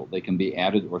malleable. They can be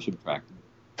added or subtracted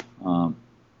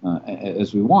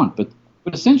as we want. But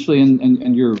essentially,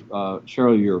 and your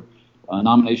Cheryl, your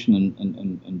nomination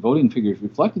and voting figures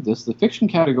reflected this, the fiction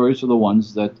categories are the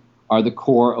ones that are the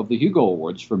core of the Hugo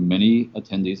Awards for many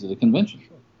attendees of the convention.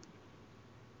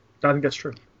 I think that's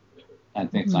true. I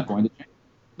think it's not going to change.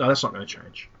 No, that's not going to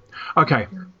change. Okay.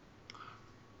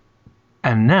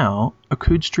 And now, a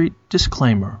Coode Street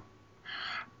disclaimer.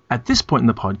 At this point in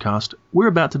the podcast, we're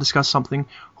about to discuss something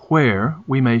where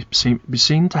we may be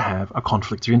seen to have a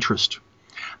conflict of interest.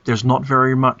 There's not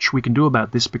very much we can do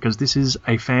about this because this is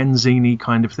a fanzine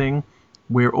kind of thing.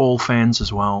 We're all fans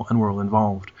as well, and we're all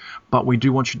involved. But we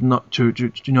do want you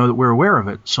to know that we're aware of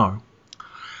it. So,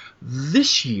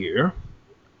 this year,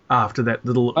 after that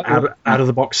little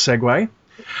out-of-the-box segue,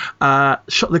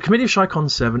 the Committee of Chi-Con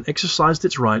 7 exercised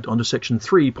its right under Section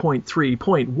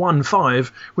 3.3.15,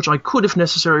 which I could, if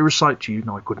necessary, recite to you,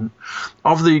 no I couldn't,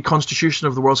 of the Constitution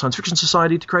of the World Science Fiction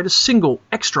Society to create a single,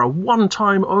 extra,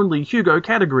 one-time only Hugo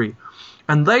category.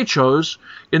 And they chose,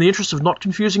 in the interest of not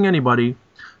confusing anybody,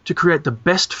 to create the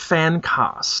best fan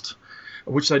cast,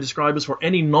 which they describe as for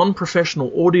any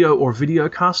non-professional audio or video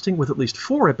casting with at least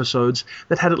 4 episodes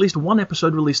that had at least 1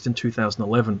 episode released in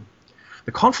 2011.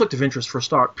 The conflict of interest, for a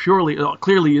start,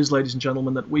 clearly is, ladies and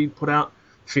gentlemen, that we put out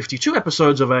 52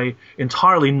 episodes of a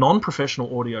entirely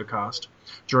non-professional audio cast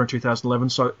during 2011,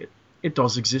 so it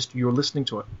does exist. You're listening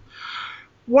to it.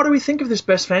 What do we think of this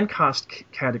Best Fan Cast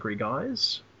category,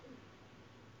 guys?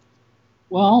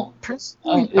 Well,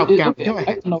 I don't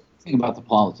know anything about the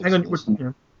politics. Hang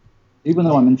on, even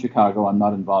though I'm in Chicago, I'm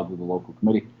not involved with the local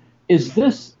committee. Is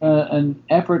this an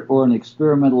effort or an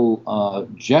experimental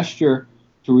gesture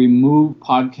to remove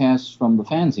podcasts from the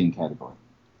fanzine category?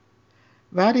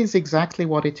 That is exactly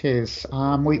what it is.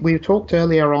 We talked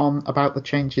earlier on about the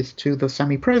changes to the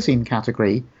semi-prozine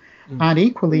category, and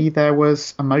equally there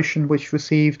was a motion which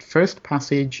received first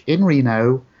passage in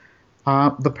Reno,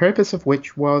 the purpose of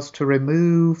which was to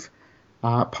remove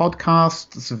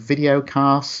podcasts,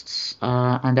 videocasts,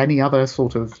 and any other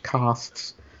sort of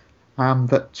casts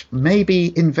that may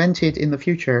be invented in the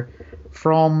future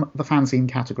from the fanzine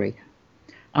category.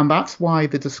 And that's why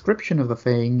the description of the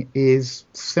thing is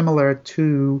similar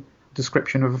to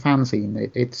description of a fanzine.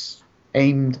 It's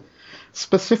aimed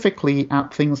specifically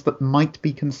at things that might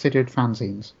be considered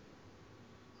fanzines.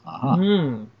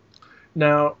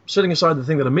 Now, setting aside the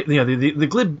thing that the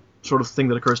glib sort of thing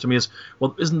that occurs to me is,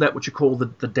 well, isn't that what you call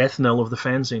the death knell of the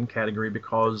fanzine category,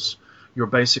 because you're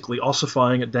basically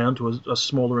ossifying it down to a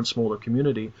smaller and smaller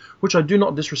community, which I do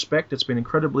not disrespect. It's been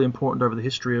incredibly important over the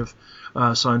history of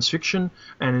science fiction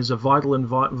and is a vital and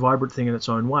vibrant thing in its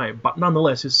own way. But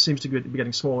nonetheless, it seems to be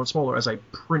getting smaller and smaller as a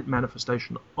print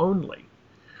manifestation only.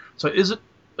 So is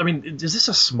this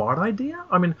a smart idea?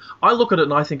 I mean, I look at it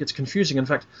and I think it's confusing. In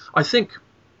fact, I think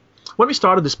when we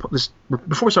started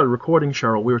before we started recording,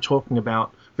 Cheryl, we were talking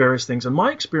about various things. And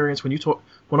my experience when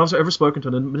I've ever spoken to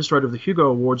an administrator of the Hugo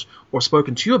Awards or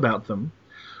spoken to you about them,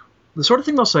 the sort of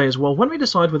thing they'll say is, well, when we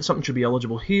decide whether something should be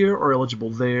eligible here or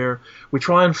eligible there, we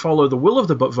try and follow the will of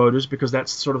the voters because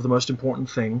that's sort of the most important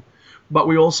thing. But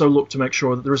we also look to make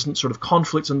sure that there isn't sort of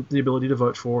conflicts and the ability to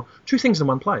vote for two things in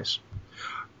one place.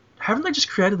 Haven't they just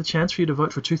created the chance for you to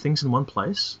vote for two things in one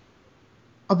place?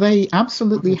 They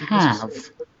absolutely have.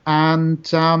 And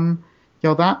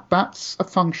that's a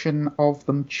function of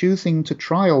them choosing to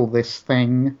trial this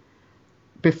thing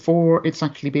before it's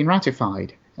actually been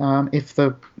ratified.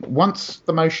 Once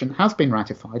the motion has been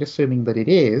ratified, assuming that it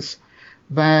is,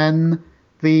 then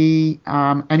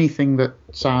anything that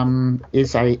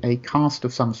is a cast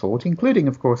of some sort, including,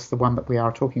 of course, the one that we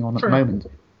are talking on at the moment,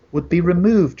 would be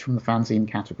removed from the fanzine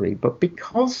category. But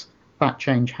because that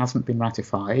change hasn't been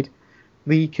ratified,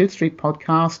 the Coode Street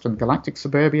podcast and Galactic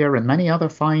Suburbia and many other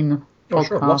fine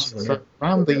podcasts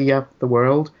around the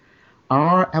world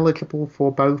are eligible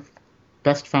for both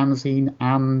Best Fanzine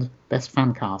and Best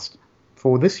Fancast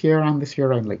for this year and this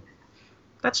year only.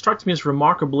 That strikes me as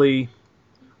remarkably,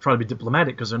 trying to be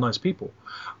diplomatic because they're nice people,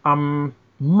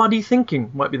 muddy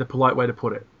thinking might be the polite way to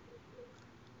put it.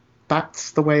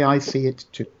 That's the way I see it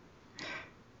too.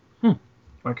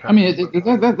 Okay. I mean,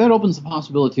 that opens the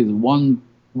possibility that one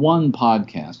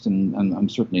podcast, and I'm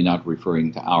certainly not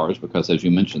referring to ours because, as you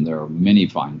mentioned, there are many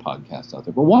fine podcasts out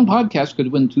there, but one podcast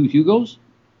could win 2 Hugos?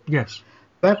 Yes.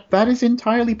 That is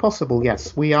entirely possible,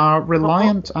 yes. We are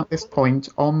reliant at this point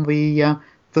on the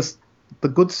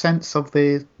good sense of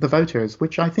the voters,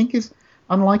 which I think is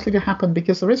unlikely to happen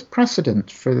because there is precedent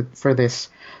for this.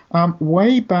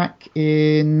 Way back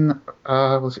in,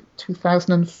 was it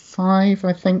 2005,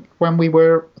 I think, when we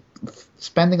were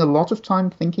spending a lot of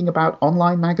time thinking about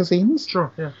online magazines.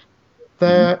 Sure, yeah.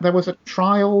 There was a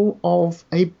trial of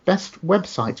a best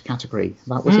website category.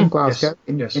 That was in Glasgow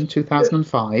in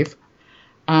 2005.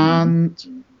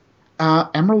 And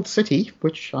Emerald City,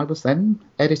 which I was then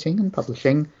editing and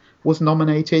publishing, was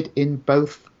nominated in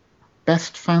both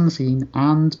Best Fanzine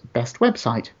and Best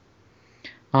Website.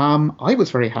 I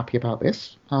was very happy about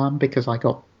this because I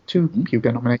got 2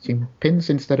 Hugo nominating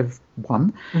pins instead of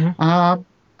 1.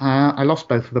 I lost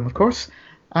both of them, of course.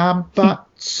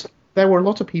 But there were a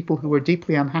lot of people who were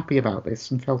deeply unhappy about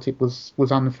this and felt it was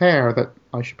unfair that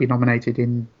I should be nominated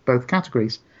in both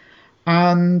categories.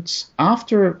 And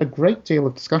after a great deal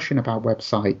of discussion about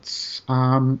websites,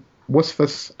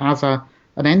 WSFS as an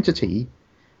entity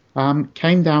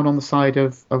came down on the side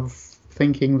of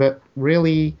thinking that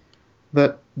really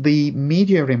that the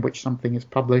media in which something is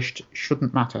published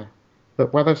shouldn't matter.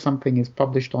 That whether something is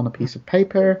published on a piece of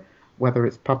paper, whether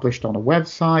it's published on a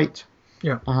website,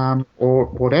 or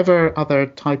whatever other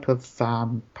type of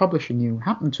publishing you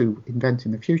happen to invent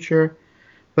in the future,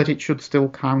 that it should still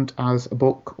count as a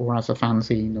book or as a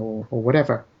fanzine or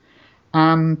whatever.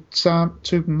 And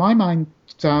to my mind,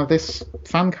 this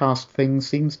fancast thing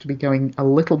seems to be going a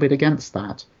little bit against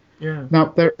that. Yeah.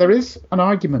 Now, there is an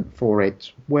argument for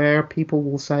it where people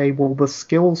will say, well, the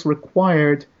skills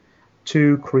required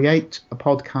to create a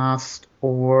podcast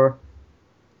or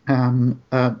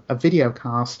a video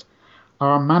cast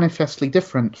are manifestly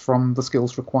different from the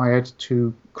skills required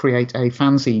to create a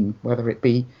fanzine, whether it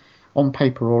be on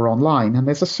paper or online. And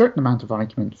there's a certain amount of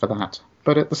argument for that.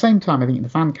 But at the same time, I think in the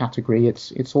fan category,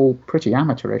 it's all pretty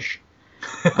amateurish.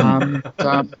 And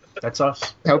that's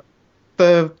us.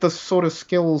 The sort of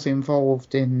skills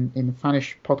involved in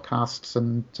fanish podcasts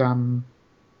and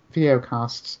video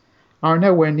casts are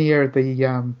nowhere near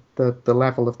the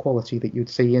level of quality that you'd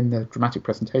see in the dramatic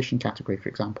presentation category, for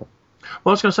example.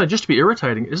 Well, I was going to say, just to be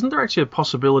irritating, isn't there actually a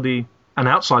possibility, an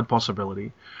outside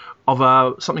possibility,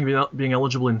 of something being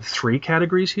eligible in 3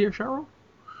 categories here, Cheryl?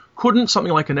 Couldn't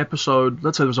something like an episode,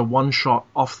 let's say there was a one-shot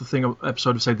off the thing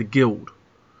episode of, say, The Guild,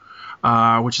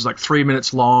 which is like 3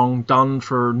 minutes long, done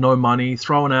for no money,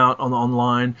 thrown out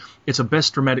online. It's a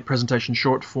best dramatic presentation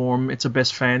short form. It's a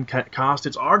best fan cast.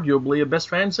 It's arguably a best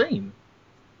fan scene.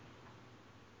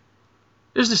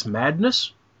 Is this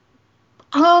madness?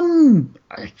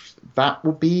 That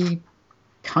would be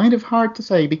kind of hard to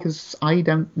say because I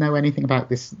don't know anything about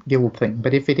this guild thing.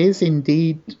 But if it is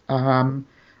indeed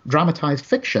dramatized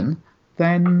fiction,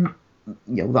 then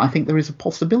I think there is a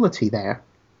possibility there.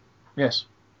 Yes.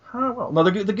 Well, no,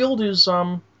 the guild is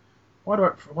why have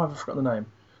I forgotten the name?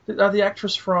 The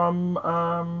actress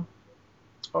from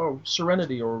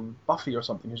Serenity or Buffy or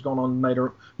something, who's gone on and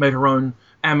made her own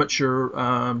amateur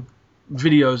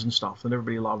videos and stuff, and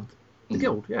everybody loved the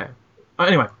guild. Yeah.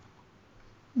 Anyway.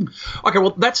 Okay,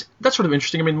 well that's sort of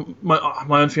interesting. I mean, my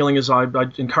own feeling is I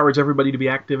encourage everybody to be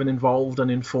active and involved and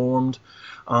informed,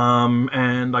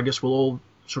 and I guess we'll all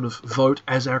sort of vote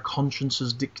as our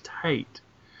consciences dictate.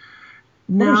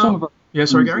 Now, yeah,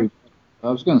 sorry, Gary.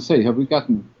 I was going to say, do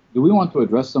we want to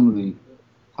address some of the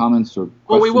comments or questions?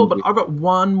 Well, we will, but I've got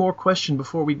one more question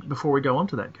before we go on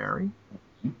to that, Gary.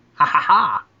 Ha ha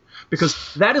ha!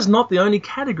 Because that is not the only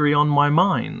category on my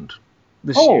mind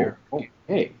this year.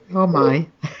 Okay. Oh my.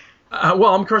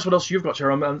 Well, I'm curious what else you've got,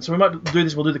 Cheryl. So we might do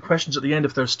this. We'll do the questions at the end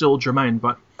if they're still germane.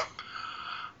 But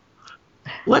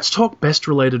let's talk best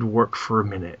related work for a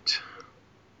minute.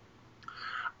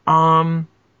 And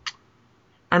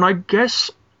I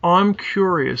guess I'm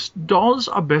curious, does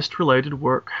a best related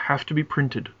work have to be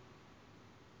printed?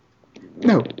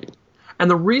 No. And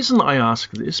the reason I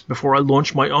ask this, before I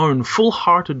launch my own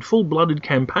full-hearted, full-blooded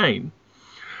campaign,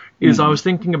 is I was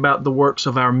thinking about the works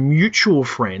of our mutual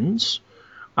friends,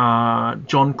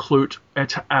 John Clute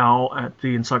et al. At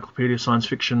the Encyclopedia of Science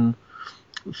Fiction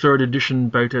 3rd edition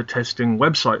beta testing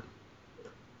website,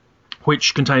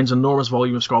 which contains an enormous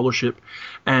volume of scholarship,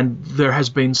 and there has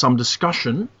been some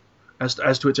discussion as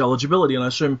to its eligibility. And I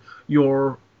assume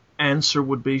your answer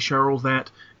would be, Cheryl,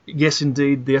 that yes,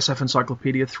 indeed, the SF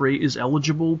Encyclopedia 3 is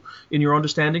eligible, in your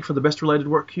understanding, for the best related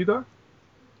work, Hugo?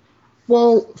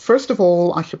 Well, first of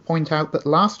all, I should point out that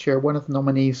last year one of the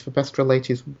nominees for best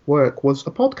related work was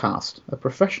a podcast, a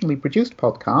professionally produced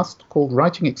podcast called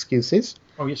Writing Excuses.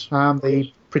 Oh, yes.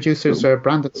 The producers are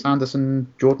Brandon Sanderson,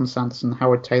 Jordan Sanderson,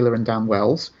 Howard Taylor, and Dan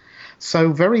Wells.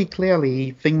 So very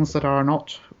clearly, things that are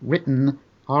not written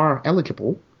are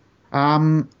eligible.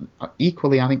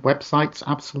 Equally, I think websites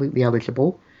absolutely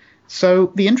eligible.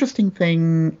 So the interesting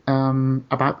thing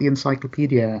about the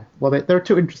encyclopedia, well, there are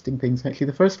 2 interesting things, actually.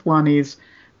 The first one is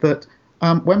that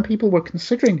when people were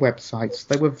considering websites,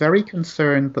 they were very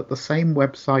concerned that the same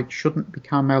website shouldn't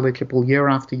become eligible year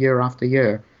after year after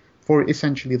year for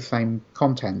essentially the same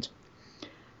content.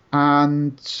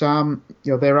 And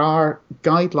there are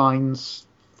guidelines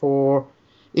for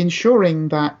ensuring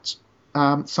that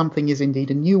something is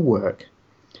indeed a new work.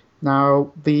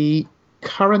 Now, the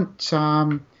current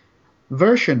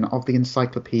version of the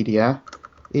encyclopedia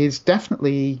is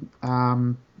definitely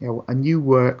a new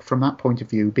work from that point of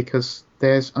view, because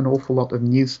there's an awful lot of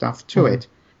new stuff to it.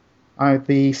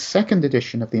 The 2nd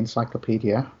edition of the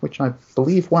encyclopedia, which I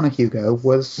believe won a Hugo,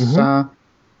 was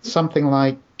something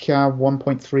like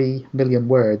 1.3 million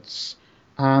words,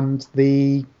 and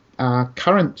the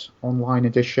current online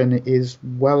edition is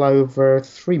well over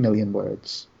 3 million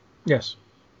words. Yes.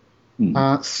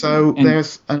 So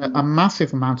there's a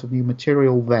massive amount of new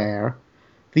material there.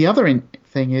 The other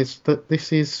thing is that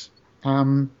this is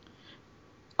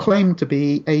claimed to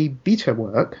be a beta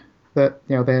work, that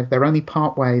they're only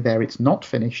part way there, it's not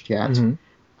finished yet,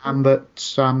 and that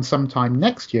sometime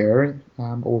next year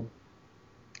or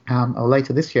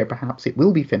later this year perhaps it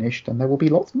will be finished and there will be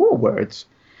lots more words.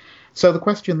 So the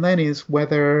question then is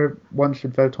whether one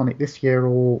should vote on it this year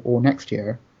or next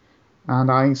year.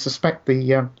 And I suspect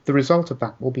the result of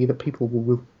that will be that people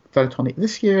will vote on it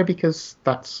this year, because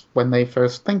that's when they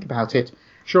first think about it.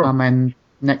 Sure. And then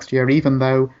next year, even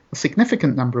though a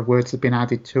significant number of words have been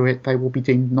added to it, they will be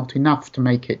deemed not enough to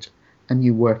make it a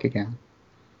new work again.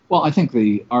 Well, I think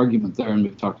the argument there, and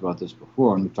we've talked about this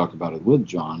before, and we've talked about it with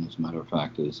John, as a matter of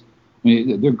fact, is, I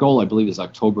mean, their goal, I believe, is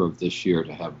October of this year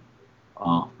to have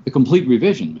the complete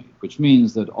revision made, which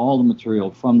means that all the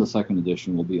material from the second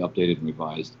edition will be updated and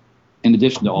revised, in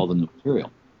addition to all the new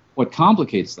material. What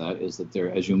complicates that is that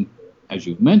there, as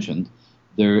you've mentioned,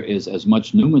 there is as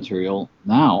much new material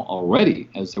now already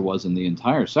as there was in the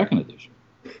entire second edition.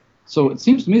 So it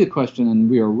seems to me the question, and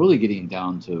we are really getting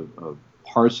down to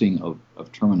parsing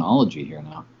of terminology here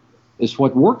now, is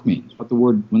what work means. What the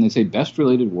word, when they say best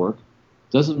related work,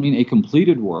 does it mean a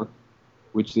completed work,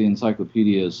 which the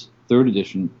encyclopedia's third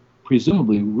edition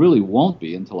presumably really won't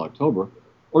be until October,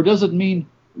 or does it mean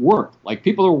work, like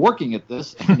people are working at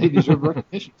this and they deserve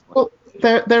recognition for it?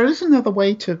 Well, there is another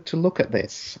way to look at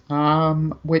this,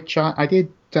 which I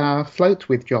did float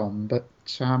with John, but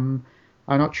I'm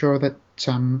not sure that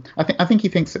I think he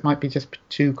thinks it might be just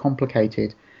too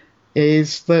complicated.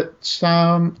 Is that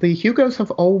the Hugos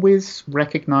have always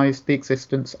recognised the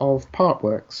existence of part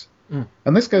works.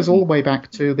 And this goes all the way back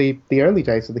to the early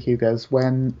days of the Hugos,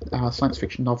 when science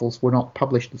fiction novels were not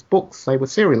published as books, they were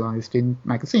serialised in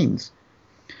magazines.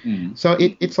 So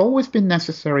it's always been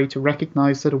necessary to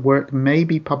recognise that a work may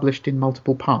be published in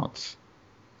multiple parts.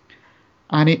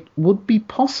 And it would be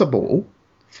possible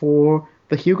for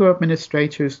the Hugo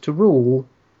administrators to rule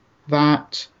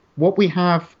that what we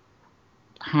have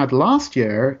had last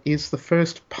year is the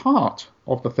first part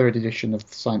of the third edition of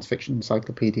the Science Fiction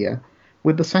Encyclopedia,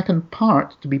 with the second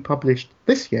part to be published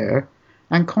this year,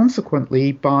 and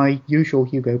consequently, by usual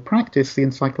Hugo practice, the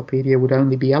encyclopedia would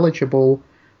only be eligible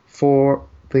for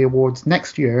the awards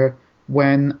next year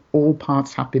when all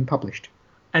parts have been published.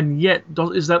 And yet,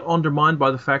 is that undermined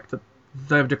by the fact that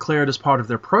they've declared as part of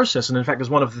their process, and in fact is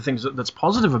one of the things that's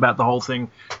positive about the whole thing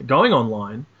going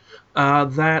online,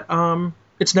 that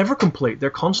it's never complete. They're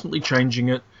constantly changing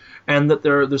it, and that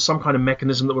there's some kind of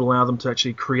mechanism that would allow them to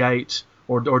actually create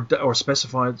or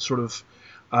specify sort of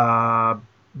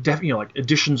like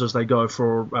additions as they go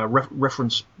for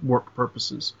reference work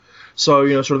purposes.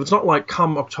 So sort of it's not like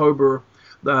come October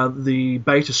the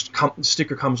beta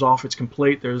sticker comes off, it's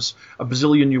complete, there's a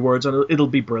bazillion new words, and it'll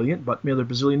be brilliant, but there are a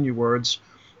bazillion new words,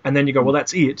 and then you go, well,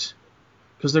 that's it,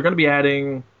 because they're going to be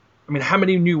adding. I mean, how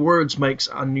many new words makes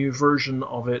a new version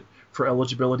of it for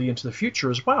eligibility into the future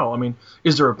as well? I mean,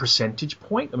 is there a percentage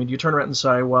point? I mean, do you turn around and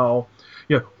say, well,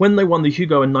 when they won the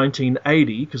Hugo in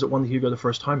 1980, because it won the Hugo the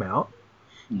first time out,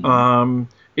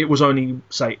 it was only,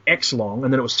 say, X long,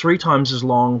 and then it was 3 times as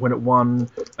long when it won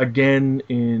again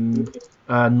in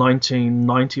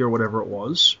 1990 or whatever it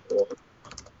was,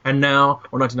 and now,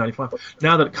 or 1995,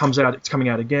 now that it comes out, it's coming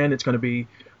out again, it's going to be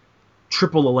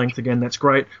triple the length again, that's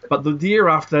great, but the year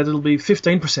after that, it'll be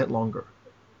 15% longer.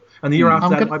 And the year after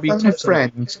that, it might be 10%. I'm going to phone a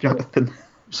friend, Jonathan.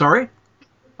 Sorry?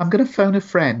 I'm going to phone a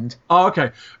friend. Oh,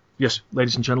 okay. Yes,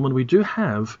 ladies and gentlemen, we do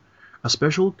have a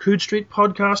special Coode Street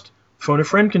podcast phone a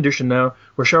friend condition now,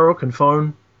 where Cheryl can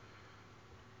phone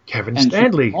Kevin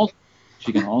Stanley.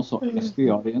 She can also ask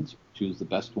the audience, choose the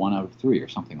best 1 out of 3 or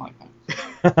something like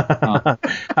that.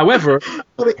 However...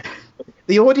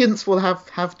 The audience will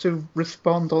have to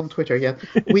respond on Twitter. Yeah,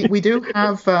 we do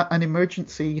have an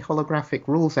emergency holographic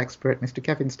rules expert, Mr.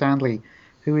 Kevin Stanley,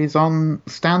 who is on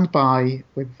standby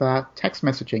with text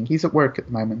messaging. He's at work at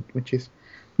the moment, which is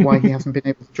why he hasn't been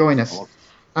able to join us.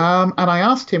 And I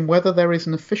asked him whether there is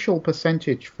an official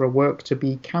percentage for a work to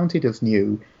be counted as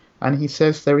new, and he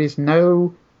says there is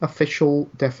no official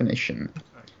definition.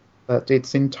 That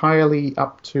it's entirely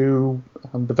up to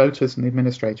the voters and the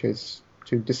administrators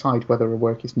to decide whether a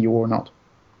work is new or not.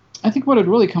 I think what it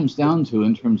really comes down to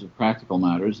in terms of practical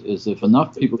matters is if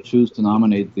enough people choose to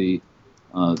nominate the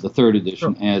third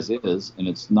edition as is, and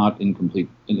it's not incomplete,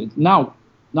 and it's now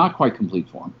not quite complete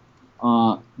form,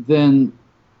 then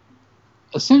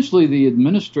essentially the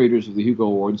administrators of the Hugo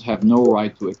Awards have no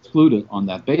right to exclude it on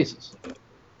that basis.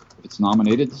 If it's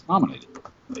nominated, it's nominated.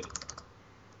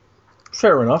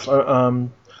 Fair enough. Though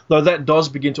that does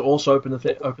begin to also open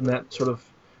that sort of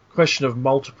question of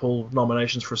multiple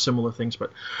nominations for similar things.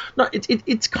 But no,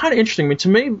 it's kind of interesting. I mean, to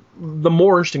me, the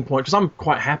more interesting point, because I'm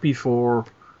quite happy for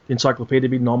the encyclopedia to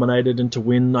be nominated and to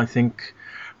win. I think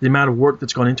the amount of work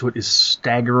that's gone into it is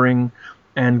staggering,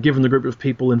 and given the group of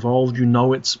people involved,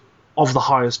 it's of the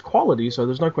highest quality, so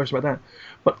there's no question about that.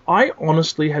 But I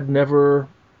honestly had never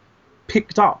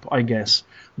picked up, I guess,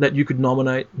 that you could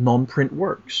nominate non-print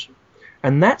works.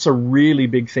 And that's a really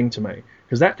big thing to me,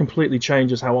 because that completely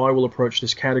changes how I will approach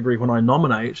this category when I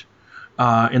nominate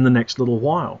in the next little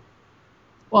while.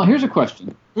 Well, here's a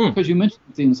question. Because you mentioned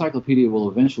that the encyclopedia will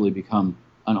eventually become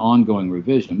an ongoing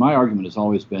revision. My argument has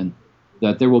always been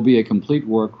that there will be a complete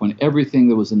work when everything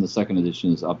that was in the second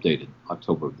edition is updated,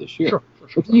 October of this year. Sure.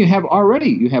 But then you have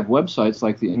websites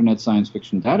like the Internet Science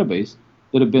Fiction Database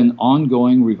that have been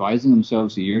ongoing, revising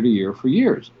themselves year to year for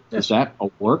years. Yes. Is that a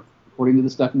work, according to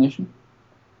this definition?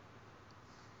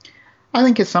 I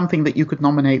think it's something that you could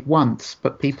nominate once,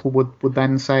 but people would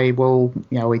then say, well,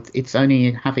 it's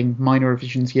only having minor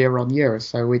revisions year on year,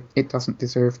 so it doesn't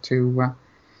deserve to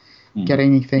get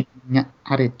anything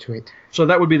added to it. So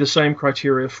that would be the same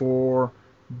criteria for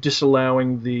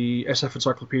disallowing the SF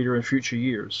Encyclopedia in future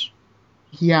years?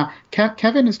 Yeah,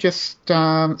 Kevin has just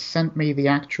sent me the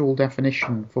actual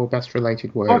definition for best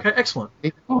related work. Okay, excellent.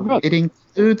 It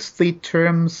includes the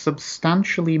term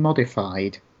substantially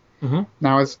modified. Mm-hmm.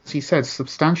 Now, as he says,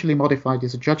 substantially modified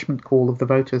is a judgment call of the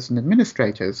voters and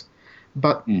administrators,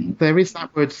 but there is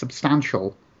that word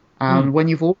substantial. When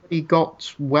you've already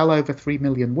got well over 3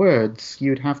 million words,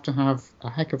 you'd have to have a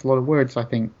heck of a lot of words, I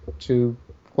think, to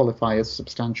qualify as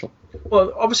substantial.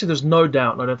 Well, obviously there's no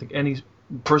doubt, and I don't think any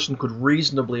person could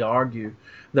reasonably argue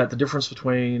that the difference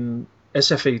between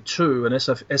SFE2 and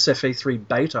SFE3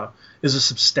 beta is a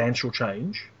substantial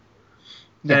change.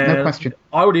 Yeah, no question.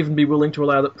 I would even be willing to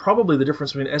allow that probably the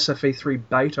difference between SFE3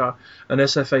 beta and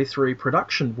SFE3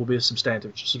 production will be a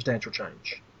substantial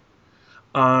change.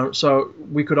 So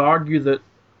we could argue that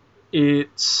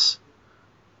it's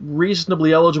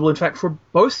reasonably eligible, in fact, for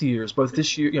both years, both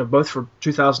this year, both for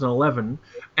 2011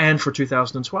 and for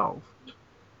 2012.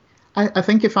 I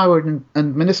think if I were an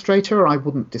administrator, I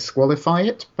wouldn't disqualify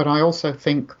it, but I also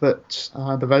think that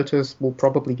the voters will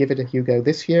probably give it a Hugo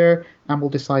this year and will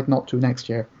decide not to next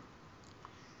year.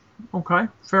 Okay,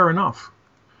 fair enough.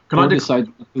 Can I decide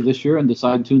to this year and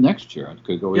decide to next year? It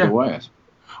could go either way.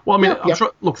 Well, I mean, I'm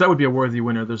sure. Look, that would be a worthy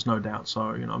winner. There's no doubt.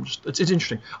 So, it's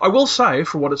interesting. I will say,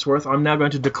 for what it's worth, I'm now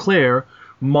going to declare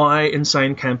my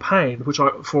insane campaign,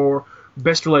 for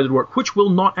best related work, which will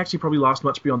not actually probably last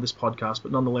much beyond this podcast,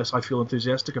 but nonetheless I feel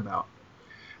enthusiastic about.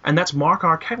 And that's Mark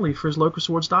R. Kelly for his Locus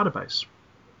Awards database,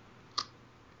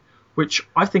 which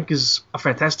I think is a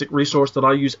fantastic resource that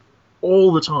I use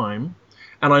all the time.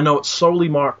 And I know it's solely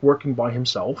Mark working by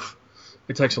himself.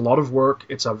 It takes a lot of work.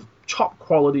 It's a top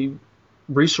quality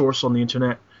resource on the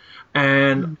internet,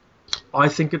 and I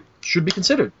think it should be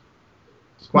considered.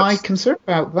 My concern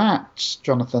about that,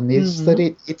 Jonathan, is that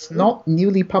it's not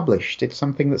newly published. It's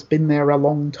something that's been there a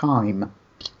long time.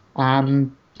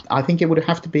 And I think it would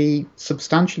have to be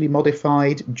substantially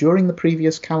modified during the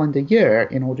previous calendar year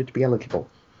in order to be eligible.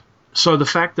 So the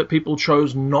fact that people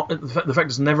chose not, the fact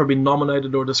it's never been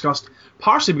nominated or discussed,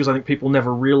 partially because I think people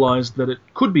never realized that it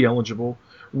could be eligible,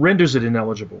 renders it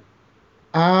ineligible.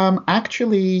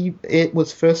 Actually, it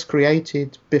was first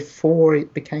created before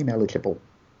it became eligible.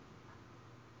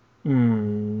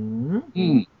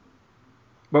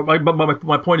 But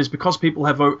my point is, because people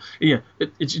have,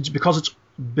 it's because it's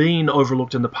been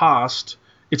overlooked in the past,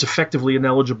 it's effectively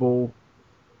ineligible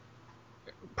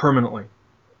permanently.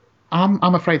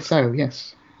 I'm afraid so.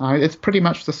 Yes, it's pretty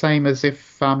much the same as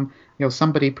if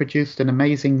somebody produced an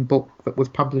amazing book that was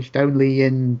published only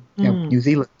in New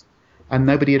Zealand, and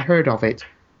nobody had heard of it.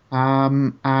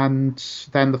 And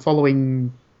then the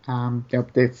following,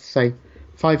 say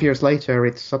 5 years later,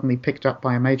 it's suddenly picked up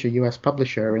by a major US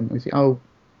publisher, and we say, oh,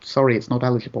 sorry, it's not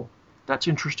eligible. That's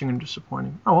interesting and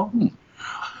disappointing. Oh, well.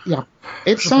 Yeah,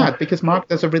 it's sad because Mark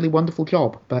does a really wonderful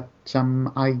job, but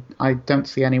I don't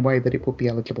see any way that it would be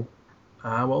eligible.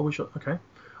 Well, we should. Okay.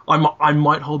 I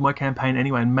might hold my campaign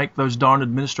anyway and make those darn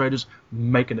administrators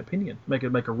make an opinion, make a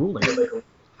ruling.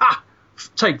 Ha!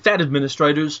 Take that,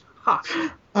 administrators. Ha!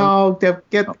 Oh,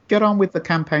 get on with the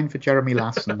campaign for Jeremy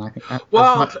Lassen. I think that's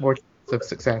much more chance of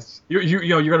success. We're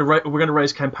going to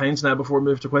raise campaigns now before we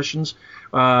move to questions.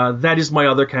 That is my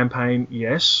other campaign,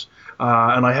 yes,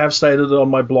 and I have stated it on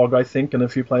my blog, I think, in a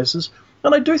few places.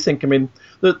 And I do think,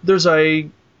 that there's a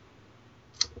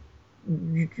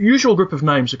usual group of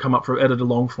names that come up for edited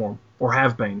long form, or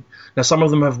have been. Now, some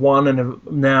of them have won and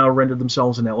have now rendered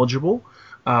themselves ineligible.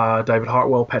 David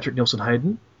Hartwell, Patrick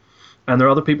Nielsen-Hayden. And there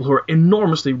are other people who are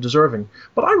enormously deserving.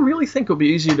 But I really think it would be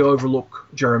easy to overlook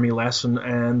Jeremy Lassen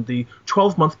and the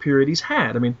 12-month period he's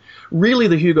had. Really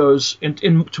the Hugos,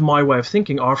 to my way of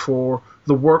thinking, are for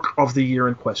the work of the year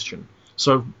in question.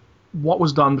 So what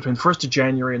was done between the 1st of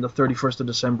January and the 31st of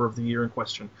December of the year in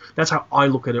question. That's how I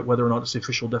look at it, whether or not it's the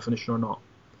official definition or not.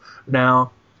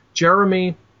 Now,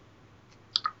 Jeremy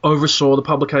oversaw the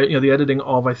publication, the editing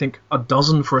of, I think, a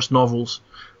dozen first novels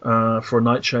for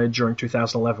Nightshade during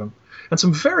 2011. And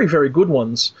some very, very good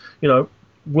ones.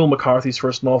 Will McCarthy's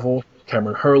first novel,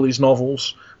 Cameron Hurley's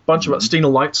novels, bunch of Stina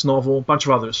Light's novel, bunch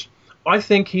of others. I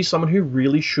think he's someone who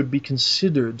really should be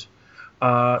considered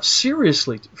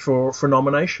seriously for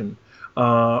nomination.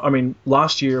 I mean,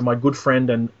 last year, my good friend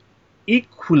and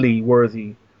equally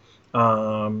worthy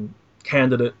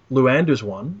candidate Lou Anders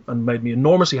won, and made me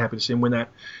enormously happy to see him win that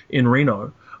in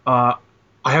Reno. I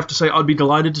have to say I'd be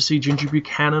delighted to see Ginger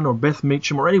Buchanan or Beth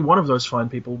Meacham or any one of those fine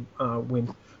people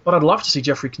win. But I'd love to see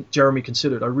Jeremy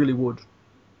considered. I really would.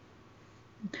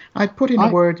 I'd put in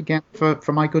a word again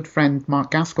for my good friend Mark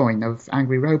Gascoigne of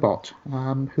Angry Robot,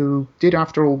 who did,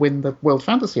 after all, win the World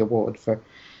Fantasy Award for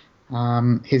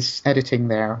his editing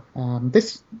there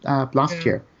last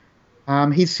year.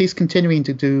 He's continuing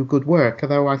to do good work,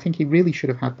 although I think he really should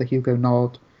have had the Hugo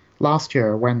nod last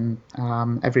year when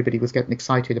everybody was getting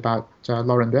excited about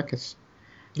Lauren Beckes.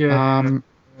 Yeah.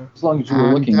 As long as you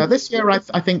were looking. This year, I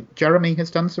think Jeremy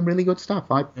has done some really good stuff.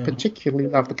 I particularly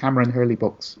love the Cameron Hurley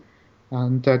books.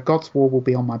 And God's War will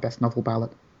be on my best novel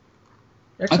ballot.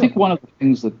 Excellent. I think one of the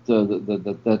things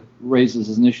that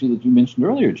raises an issue that you mentioned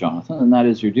earlier, Jonathan, and that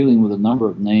is you're dealing with a number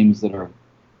of names that are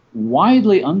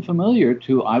widely unfamiliar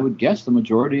to, I would guess, the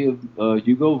majority of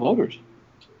Hugo voters.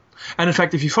 And in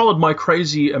fact, if you followed my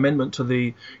crazy amendment to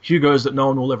the Hugos that no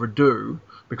one will ever do,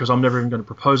 because I'm never even going to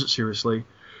propose it seriously,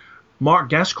 Mark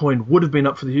Gascoigne would have been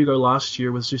up for the Hugo last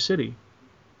year with Sioux City.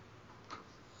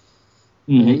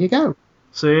 Mm-hmm. There you go.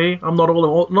 See, I'm not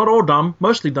all dumb,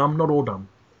 mostly dumb, not all dumb.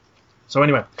 So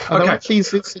anyway, okay. Actually,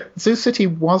 Sioux City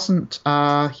wasn't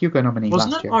a Hugo nominee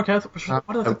last year. Okay, what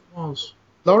did I think it was?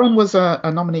 Lauren was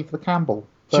a nominee for the Campbell.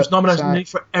 She was nominated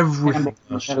for everything.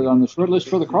 Had it on the short list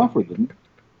for the Crawford, didn't it?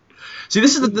 See,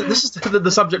 this is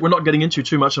the subject we're not getting into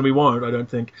too much, and we won't, I don't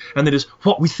think. And that is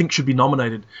what we think should be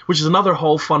nominated, which is another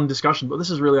whole fun discussion. But this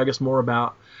is really, I guess, more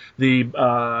about the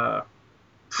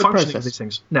functioning of these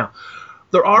things. Now,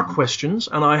 there are questions,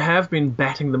 and I have been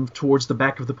batting them towards the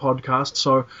back of the podcast.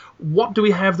 So what do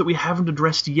we have that we haven't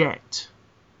addressed yet?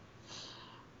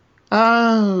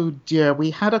 Oh, dear.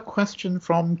 We had a question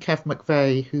from Kev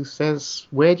McVeigh who says,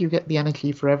 where do you get the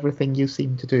energy for everything you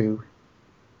seem to do?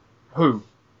 Who?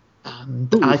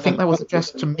 And I think that was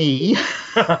addressed to me.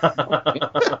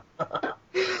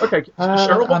 Okay,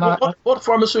 Cheryl, what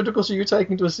pharmaceuticals are you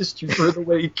taking to assist you through the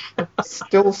week?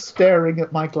 Still staring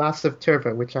at my glass of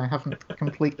turvo, which I haven't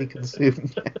completely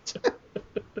consumed yet.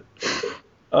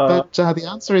 But the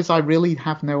answer is I really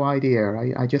have no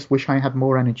idea. I just wish I had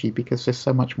more energy because there's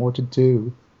so much more to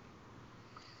do.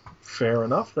 Fair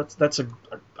enough. That's a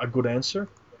good answer.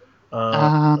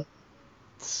 Let's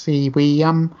see.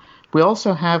 We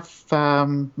also have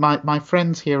my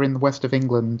friends here in the west of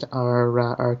England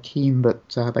are keen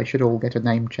that they should all get a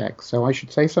name check. So I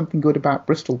should say something good about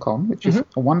BristolCon, which is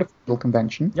a wonderful little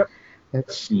convention. Yep.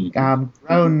 It's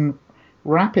grown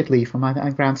rapidly from I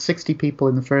think around 60 people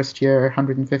in the first year,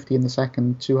 150 in the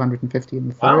second, 250 in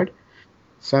the third. Wow.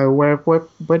 So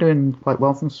we're doing quite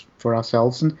well for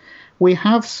ourselves, and we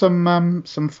have some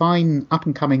fine up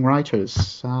and coming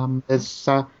writers. There's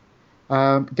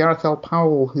Gareth L.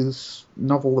 Powell, whose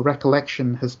novel The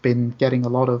Recollection has been getting a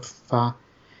lot of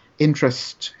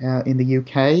interest in the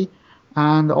UK,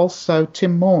 and also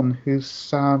Tim Morn,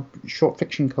 whose short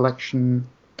fiction collection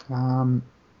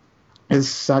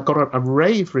has got a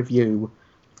rave review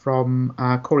from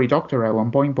Cory Doctorow on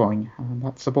Boing Boing, and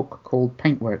that's a book called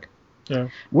Paintwork,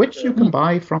 which you can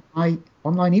buy from my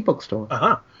online ebook store.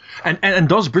 Uh-huh. And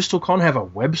does BristolCon have a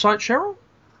website, Cheryl?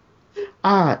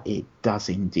 It does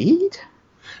indeed.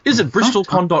 Is it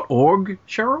bristolcon.org,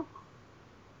 Cheryl?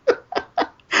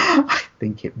 I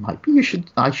think it might be.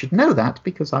 I should know that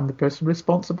because I'm the person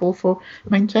responsible for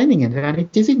maintaining it, and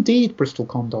it is indeed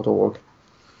bristolcon.org.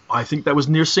 I think that was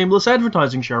near seamless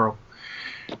advertising, Cheryl.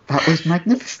 That was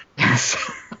magnificent. Yes.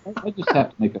 I just have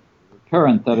to make a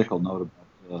parenthetical note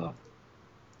about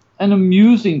an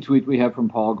amusing tweet we have from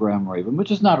Paul Graham Raven,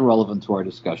 which is not relevant to our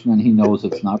discussion, and he knows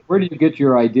it's not. Where do you get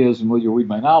your ideas, and will you read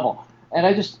my novel? And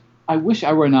I wish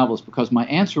I were a novelist, because my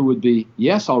answer would be,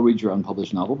 yes, I'll read your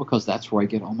unpublished novel, because that's where I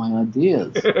get all my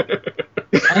ideas.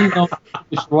 Unknown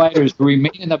writers who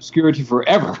remain in obscurity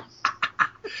forever.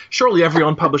 Surely every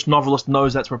unpublished novelist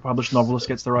knows that's where published novelists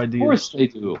gets their ideas. Of course they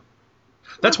do.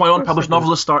 That's why unpublished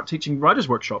novelists start teaching writers'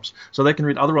 workshops, so they can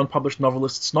read other unpublished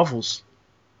novelists' novels.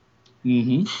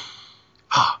 Mm-hmm.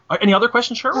 Any other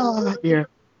questions, Cheryl? Oh, dear.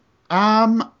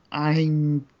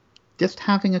 I'm just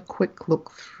having a quick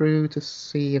look through to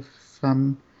see if...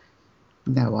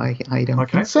 No, I don't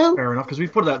think so. Fair enough, because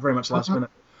we've put that very much last minute.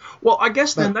 Well, I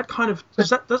guess then that kind of... Does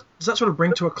that sort of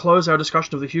bring to a close our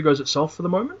discussion of the Hugos itself for the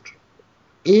moment?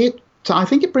 I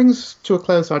think it brings to a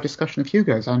close our discussion of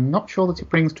Hugos. I'm not sure that it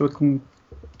brings to a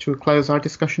to close our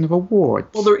discussion of awards.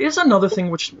 Well, there is another thing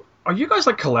which... Are you guys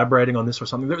like collaborating on this or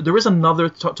something? There is another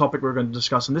topic we're going to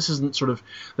discuss, and this isn't sort of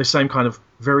the same kind of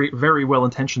very, very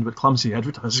well-intentioned but clumsy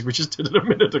advertising we just did it a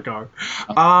minute ago.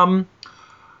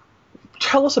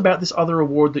 Tell us about this other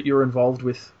award that you're involved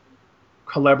with,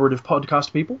 Collaborative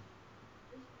Podcast People.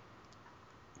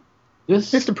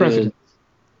 Mr. President.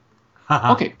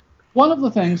 Okay. One of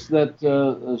the things that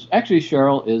actually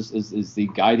Cheryl is the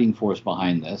guiding force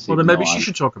behind this. Well, then maybe she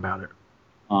should talk about it.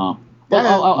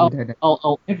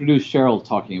 I'll introduce Cheryl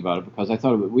talking about it because I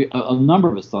thought a number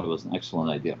of us thought it was an excellent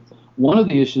idea. One of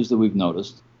the issues that we've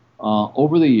noticed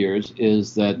over the years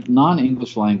is that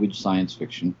non-English language science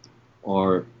fiction,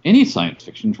 or any science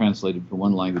fiction translated from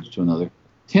one language to another,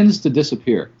 tends to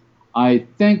disappear. I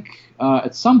think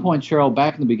at some point, Cheryl,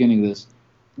 back in the beginning of this,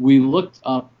 we looked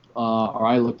up, or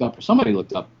I looked up, or somebody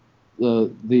looked up,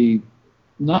 the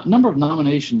number of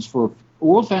nominations for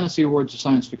World Fantasy Awards or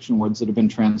Science Fiction Awards that have been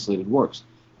translated works.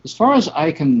 As far as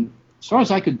I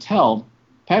could tell,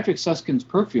 Patrick Susskind's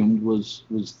Perfumed was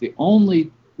the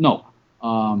only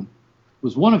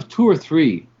was one of two or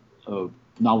three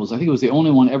novels. I think it was the only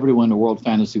one ever to win a World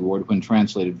Fantasy Award when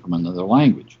translated from another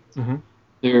language. Mm-hmm.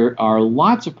 There are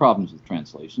lots of problems with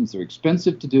translations. They're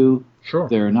expensive to do. Sure.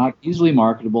 They're not easily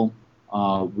marketable.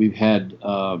 We've had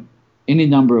any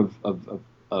number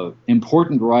of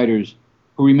important writers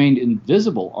who remained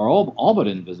invisible, or all but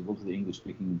invisible to the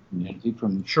English-speaking community,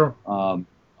 from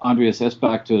Andreas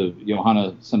Esbach to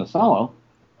Johanna Sinisalo.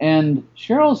 And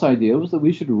Cheryl's idea was that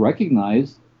we should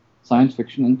recognize science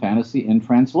fiction and fantasy in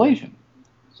translation.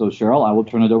 So, Cheryl, I will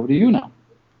turn it over to you now.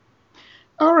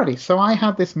 Alrighty, so I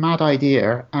had this mad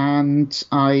idea, and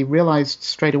I realized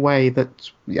straight away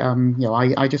that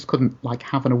I just couldn't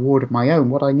have an award of my own.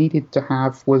 What I needed to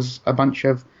have was a bunch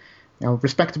of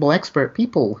respectable expert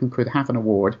people who could have an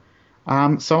award.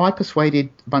 So I persuaded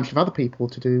a bunch of other people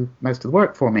to do most of the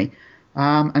work for me,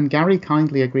 and Gary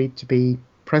kindly agreed to be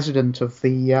president of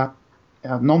the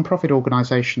non-profit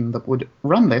organization that would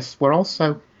run this. We're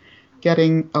also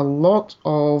getting a lot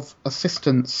of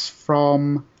assistance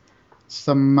from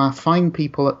some fine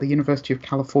people at the University of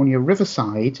California,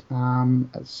 Riverside,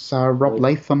 Rob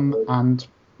Latham and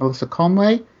Melissa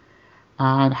Conway,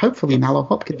 and hopefully Nalo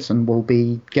Hopkinson will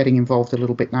be getting involved a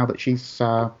little bit now that she's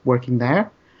working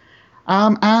there.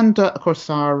 And of course,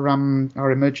 our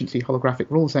emergency holographic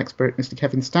rules expert, Mr.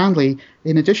 Kevin Stanley,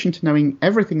 in addition to knowing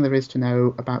everything there is to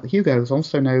know about the Hugos,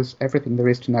 also knows everything there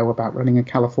is to know about running a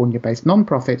California-based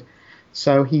non-profit.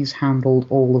 So he's handled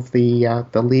all of the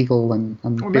legal and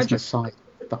business side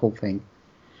of the whole thing.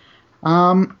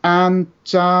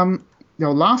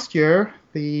 Last year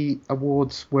the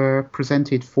awards were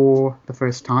presented for the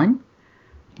first time.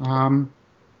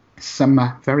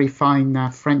 Some very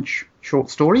fine French short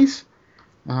stories,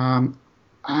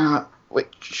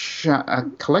 which a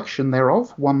collection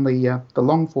thereof won the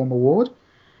long form award,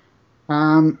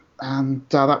 and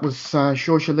that was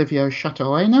Georges Olivier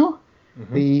Chateaueno,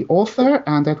 the author,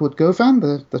 and Edward Gauvin,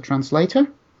 the translator.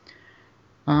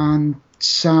 And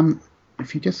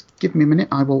if you just give me a minute,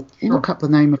 I will look up the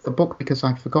name of the book because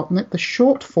I've forgotten it. The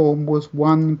short form was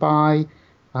won by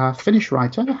Finnish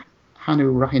writer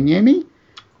Hannu Rahiniemi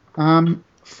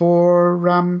for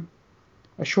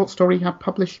a short story he had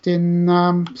published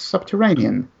in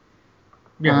Subterranean.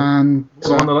 Yeah. And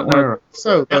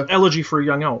Elegy for a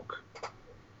Young Elk.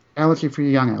 Elegy for a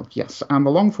Young Elk, yes. And the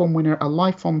long form winner, A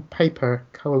Life on Paper,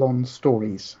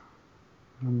 Stories.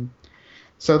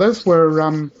 So those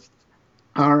were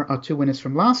our two winners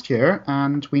from last year,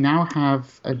 and we now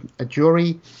have a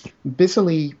jury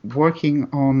busily working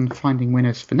on finding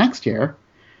winners for next year.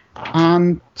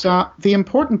 And the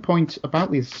important point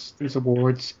about these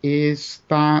awards is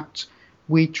that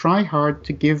we try hard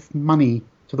to give money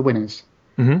to the winners.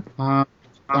 Mm-hmm.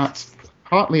 That's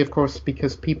partly, of course,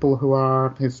 because people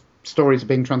whose stories are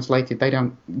being translated, they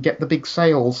don't get the big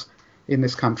sales in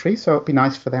this country, so it'd be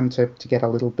nice for them to get a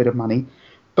little bit of money.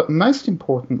 But most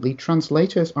importantly,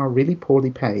 translators are really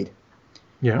poorly paid.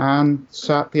 Yeah. And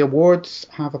the awards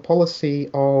have a policy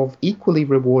of equally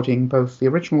rewarding both the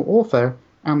original author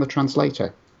and the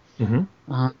translator.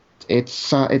 Mm-hmm.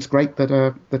 It's great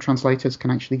that the translators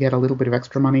can actually get a little bit of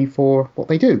extra money for what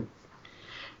they do.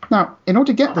 Now, in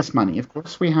order to get this money, of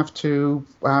course, we have to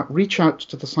reach out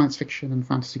to the science fiction and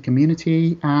fantasy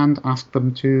community and ask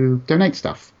them to donate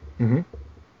stuff. Mm-hmm.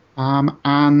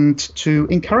 And to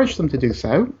encourage them to do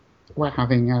so, we're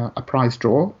having a prize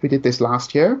draw. We did this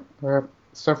last year, where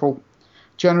several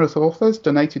generous authors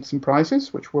donated some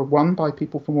prizes, which were won by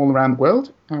people from all around the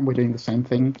world, and we're doing the same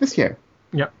thing this year.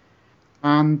 Yep.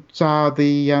 And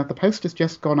the post has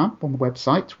just gone up on the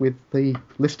website with the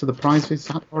list of the prizes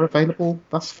that are available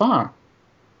thus far.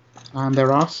 And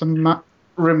there are some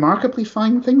remarkably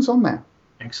fine things on there.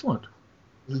 Excellent.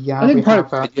 Yeah, I think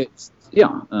part of it,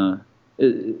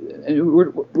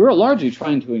 we're largely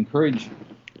trying to encourage,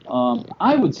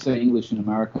 I would say, English and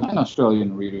American and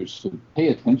Australian readers to pay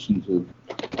attention to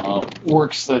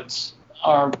works that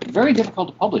are very difficult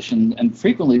to publish, and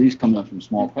frequently these come up from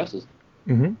small presses.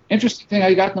 Mm-hmm. Interesting thing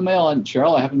I got in the mail, and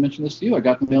Cheryl, I haven't mentioned this to you, I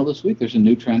got in the mail this week. There's a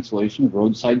new translation of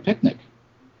Roadside Picnic,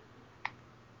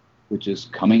 which is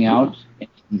coming out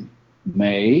in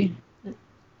May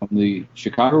from the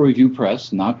Chicago Review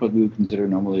Press, not what we would consider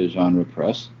normally a genre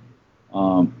press,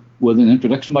 with an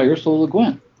introduction by Ursula Le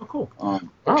Guin. Oh, cool.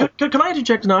 Can I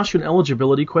interject and ask you an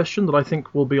eligibility question that I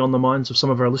think will be on the minds of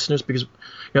some of our listeners? Because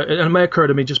and it may occur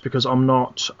to me just because I'm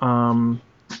not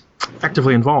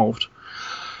actively involved.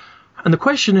 And the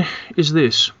question is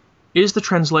this: is the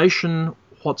translation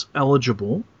what's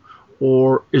eligible,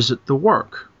 or is it the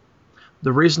work?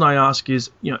 The reason I ask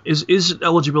is, is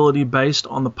eligibility based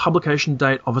on the publication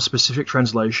date of a specific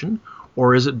translation,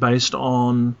 or is it based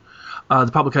on the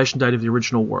publication date of the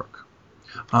original work?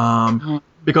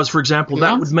 Because, for example,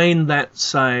 that would mean that,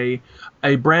 say,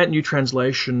 a brand new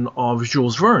translation of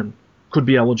Jules Verne could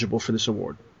be eligible for this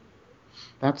award.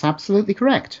 That's absolutely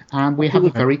correct. And we have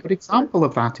a very good example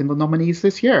of that in the nominees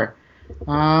this year.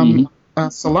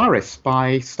 Solaris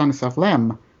by Stanislav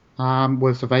Lem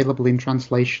was available in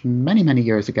translation many, many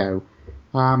years ago.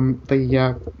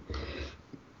 The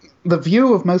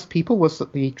view of most people was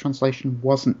that the translation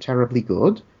wasn't terribly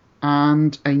good,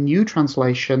 and a new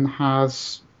translation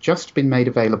has just been made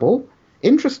available.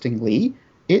 Interestingly,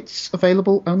 it's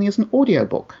available only as an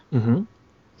audiobook. Mm-hmm.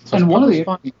 So and one of the...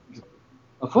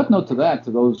 A footnote to that,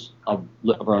 to those of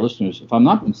our listeners, if I'm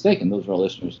not mistaken, those are our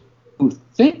listeners, who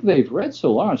think they've read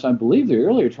Solaris, I believe the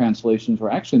earlier translations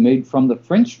were actually made from the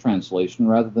French translation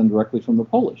rather than directly from the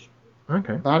Polish.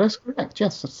 Okay. That is correct,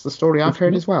 yes. That's the story I've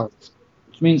heard as well.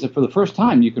 Which means that for the first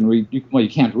time you can read, you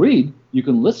can't read, you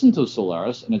can listen to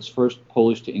Solaris in its first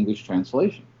Polish to English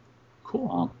translation.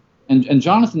 Cool. And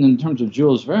Jonathan, in terms of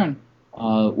Jules Verne,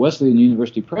 Wesleyan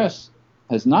University Press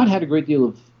has not had a great deal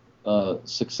of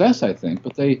success, I think,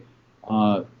 but they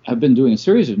have been doing a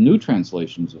series of new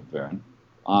translations of Verne.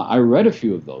 I read a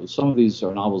few of those. Some of these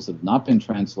are novels that have not been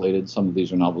translated. Some of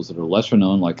these are novels that are lesser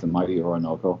known, like The Mighty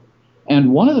Orinoco.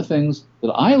 And one of the things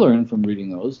that I learned from reading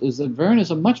those is that Verne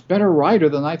is a much better writer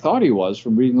than I thought he was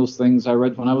from reading those things I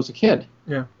read when I was a kid.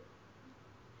 Yeah.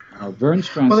 Verne's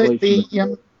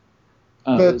translation...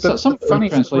 some funny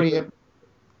story...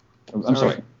 I'm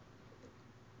sorry.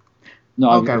 No,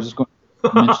 I was just going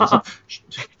to mention something.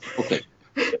 Okay.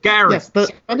 Gary. Yes,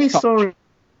 the funny story...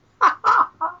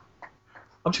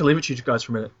 I'm just going to leave it to you guys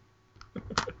for a minute.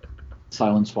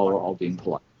 Silence while we're all being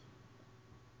polite.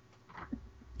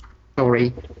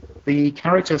 Story. The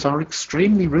characters are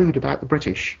extremely rude about the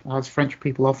British, as French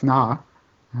people often are.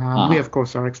 We, of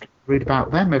course, are extremely rude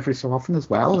about them every so often as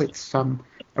well. It's a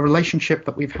relationship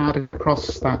that we've had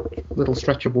across that little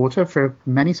stretch of water for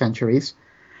many centuries.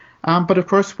 But, of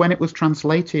course, when it was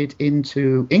translated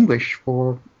into English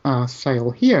for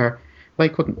sale here, they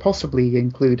couldn't possibly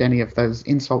include any of those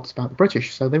insults about the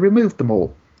British, so they removed them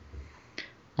all.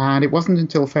 And it wasn't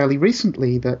until fairly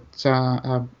recently that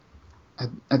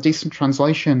a decent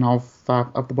translation of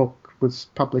the book was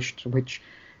published, which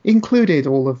included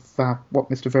all of what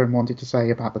Mr. Verne wanted to say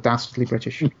about the dastardly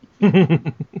British.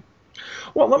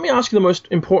 Well, let me ask you the most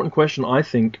important question, I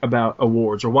think, about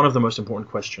awards, or one of the most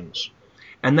important questions.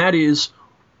 And that is,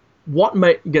 what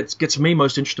gets me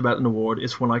most interested about an award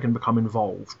is when I can become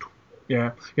involved.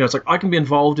 Yeah, it's like I can be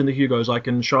involved in the Hugos. I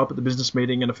can show up at the business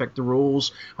meeting and affect the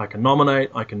rules. I can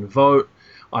nominate. I can vote.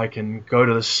 I can go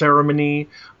to the ceremony.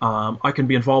 I can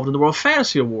be involved in the World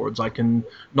Fantasy Awards. I can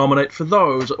nominate for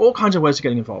those. All kinds of ways of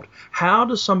getting involved. How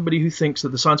does somebody who thinks that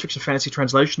the Science Fiction Fantasy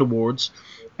Translation Awards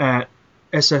at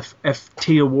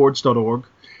sfftawards.org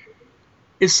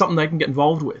is something they can get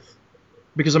involved with?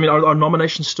 Because, I mean, are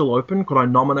nominations still open? Could I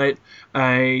nominate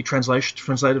a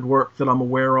translated work that I'm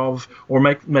aware of, or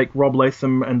make Rob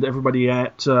Latham and everybody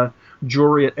at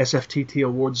jury at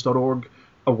sfftawards.org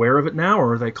aware of it now,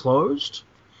 or are they closed?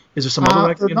 Is there some other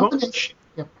way I can get involved?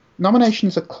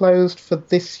 Nominations are closed for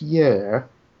this year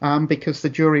because the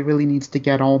jury really needs to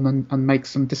get on and make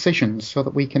some decisions so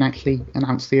that we can actually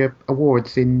announce the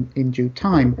awards in due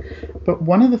time. But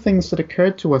one of the things that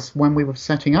occurred to us when we were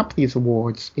setting up these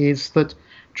awards is that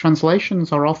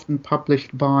translations are often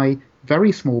published by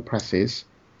very small presses,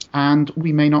 and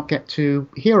we may not get to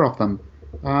hear of them.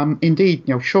 Indeed,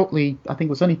 shortly, I think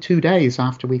it was only 2 days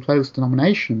after we closed the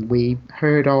nomination, we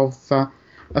heard of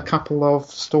a couple of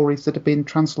stories that had been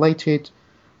translated,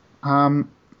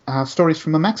 stories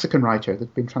from a Mexican writer that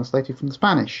had been translated from the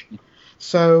Spanish.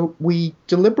 So we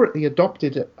deliberately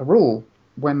adopted a rule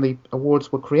when the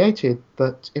awards were created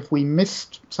that if we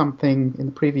missed something in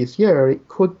the previous year, it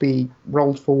could be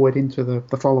rolled forward into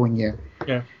the following year.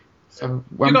 Yeah. So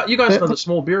you guys know that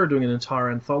Small Beer are doing an entire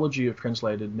anthology of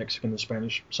translated Mexican and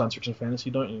Spanish science fiction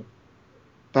fantasy, don't you?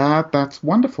 That's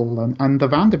wonderful, and the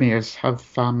Vandermeers have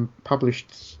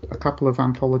published a couple of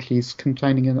anthologies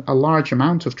containing a large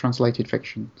amount of translated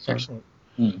fiction. So. Excellent.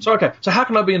 So how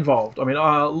can I be involved? I mean,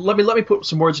 let me put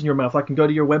some words in your mouth. I can go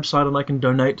to your website and I can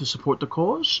donate to support the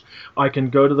cause. I can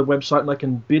go to the website and I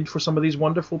can bid for some of these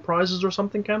wonderful prizes or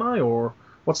something. Can I? Or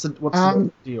what's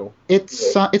the deal?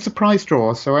 It's a prize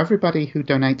draw, so everybody who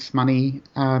donates money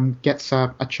gets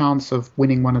a chance of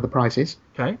winning one of the prizes.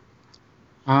 Okay.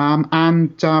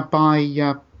 And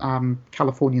by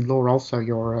Californian law, also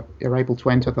you're able to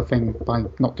enter the thing by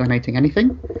not donating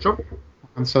anything. Sure.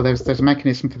 And so there's a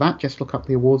mechanism for that. Just look up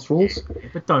the awards rules.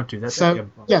 But don't do that. So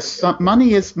yes,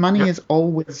 money is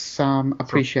always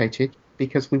appreciated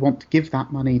because we want to give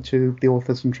that money to the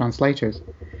authors and translators.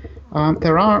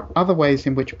 There are other ways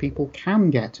in which people can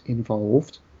get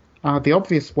involved. The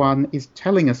obvious one is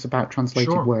telling us about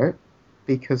translated work,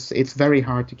 because it's very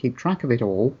hard to keep track of it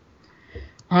all.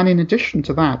 And in addition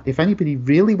to that, if anybody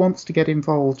really wants to get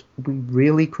involved, we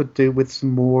really could do with some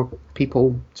more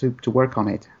people to work on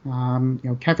it.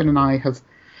 Kevin and I have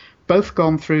both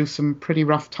gone through some pretty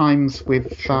rough times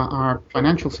with our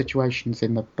financial situations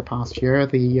in the past year.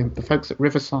 The folks at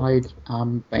Riverside,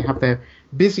 they have their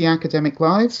busy academic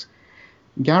lives.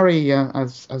 Gary,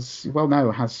 as you well know,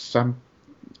 has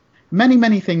many,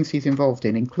 many things he's involved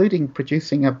in, including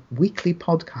producing a weekly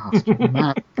podcast.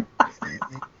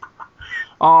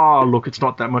 Oh, look, it's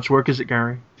not that much work, is it,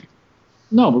 Gary?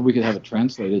 No, but we could have it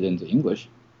translated into English.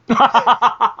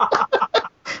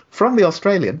 From the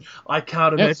Australian. I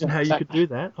can't imagine how you could do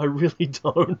that. I really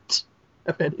don't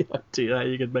have any idea how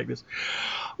you could make this.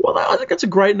 Well, I think that's a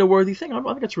great and a worthy thing. I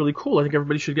think it's really cool. I think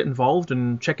everybody should get involved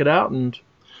and check it out. And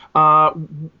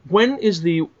when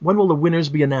will the winners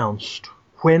be announced?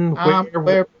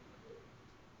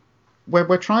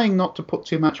 We're trying not to put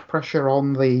too much pressure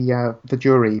on the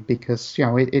jury because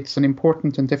it's an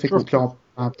important and difficult job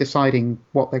deciding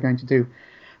what they're going to do.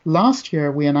 Last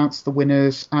year we announced the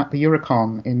winners at the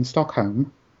Eurocon in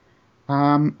Stockholm.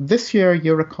 This year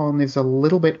Eurocon is a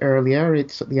little bit earlier.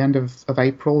 It's at the end of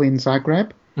April in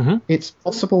Zagreb. Mm-hmm. It's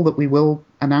possible that we will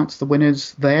announce the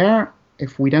winners there.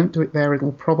 If we don't do it there, it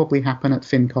will probably happen at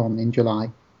FinCon in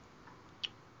July.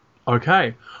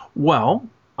 Okay. Well,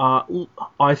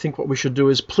 I think what we should do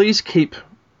is please keep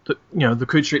the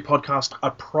Coode Street podcast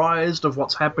apprised of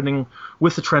what's happening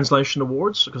with the translation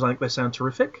awards, because I think they sound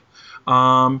terrific.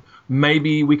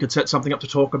 Maybe we could set something up to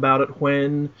talk about it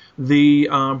when the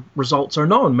results are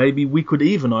known. Maybe we could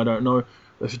even, I don't know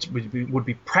if it would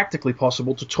be practically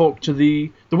possible, to talk to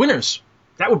the winners.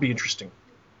 That would be interesting.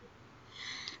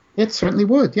 It certainly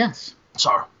would, yes.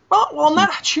 So, well, on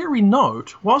that cheery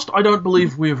note, whilst I don't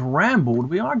believe we've rambled,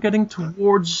 we are getting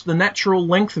towards the natural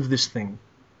length of this thing.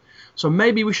 So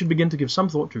maybe we should begin to give some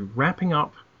thought to wrapping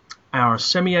up our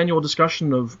semi-annual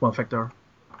discussion of, well, in fact,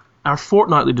 our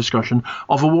fortnightly discussion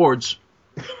of awards.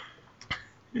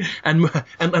 and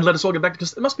let us all get back to,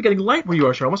 because it must be getting late where you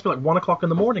are, Cheryl. It must be like 1 o'clock in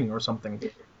the morning or something.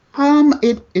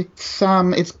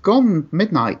 It's gone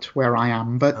midnight where I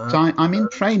am, but I'm in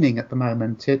training at the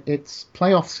moment. It's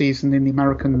playoff season in the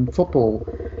American football,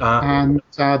 and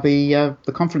the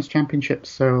conference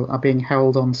championships are being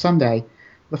held on Sunday.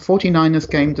 The 49ers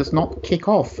game does not kick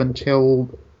off until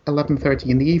 11:30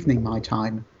 in the evening my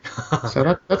time,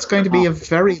 so that's going to be a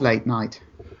very late night.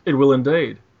 It will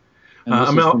indeed. And this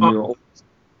is from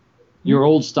your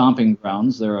old stomping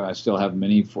grounds. There, I still have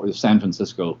many for the San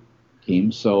Francisco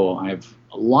team, so I have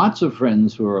lots of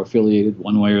friends who are affiliated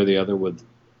one way or the other with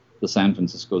the San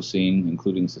Francisco scene,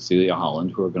 including Cecilia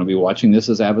Holland, who are going to be watching this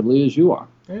as avidly as you are.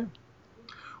 Yeah.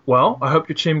 Well, I hope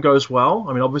your team goes well.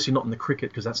 I mean, obviously not in the cricket,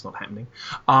 because that's not happening,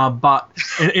 but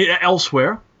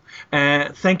elsewhere.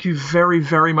 Thank you very,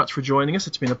 very much for joining us.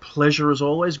 It's been a pleasure as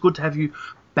always. Good to have you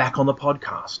back on the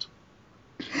podcast.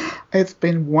 It's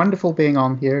been wonderful being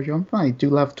on here, John. I do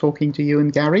love talking to you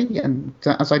and Gary, and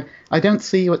as I don't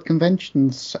see you at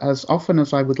conventions as often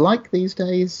as I would like these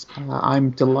days,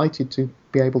 I'm delighted to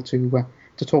be able to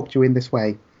talk to you in this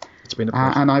way. It's been a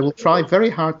pleasure. And I will try very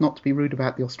hard not to be rude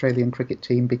about the Australian cricket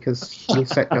team, because you'll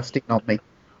set Justine on me.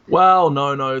 Well,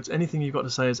 no, it's anything you've got to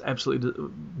say is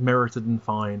absolutely merited and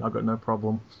fine. I've got no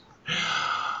problem.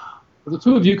 The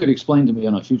two of you could explain to me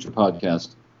on a future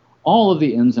podcast all of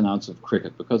the ins and outs of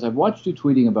cricket, because I've watched you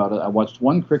tweeting about it. I watched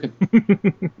one cricket,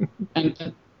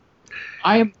 and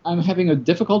I'm having a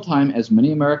difficult time, as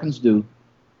many Americans do,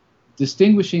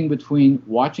 distinguishing between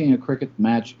watching a cricket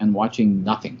match and watching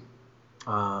nothing.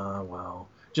 Well,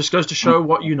 just goes to show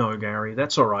what you know, Gary.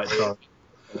 That's all right, though.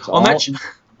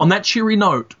 On that cheery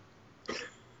note,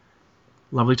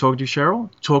 lovely talking to you, Cheryl.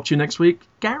 Talk to you next week,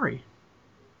 Gary.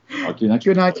 Talk to you next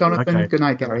week. Good night, Jonathan. Okay. Good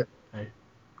night, Gary.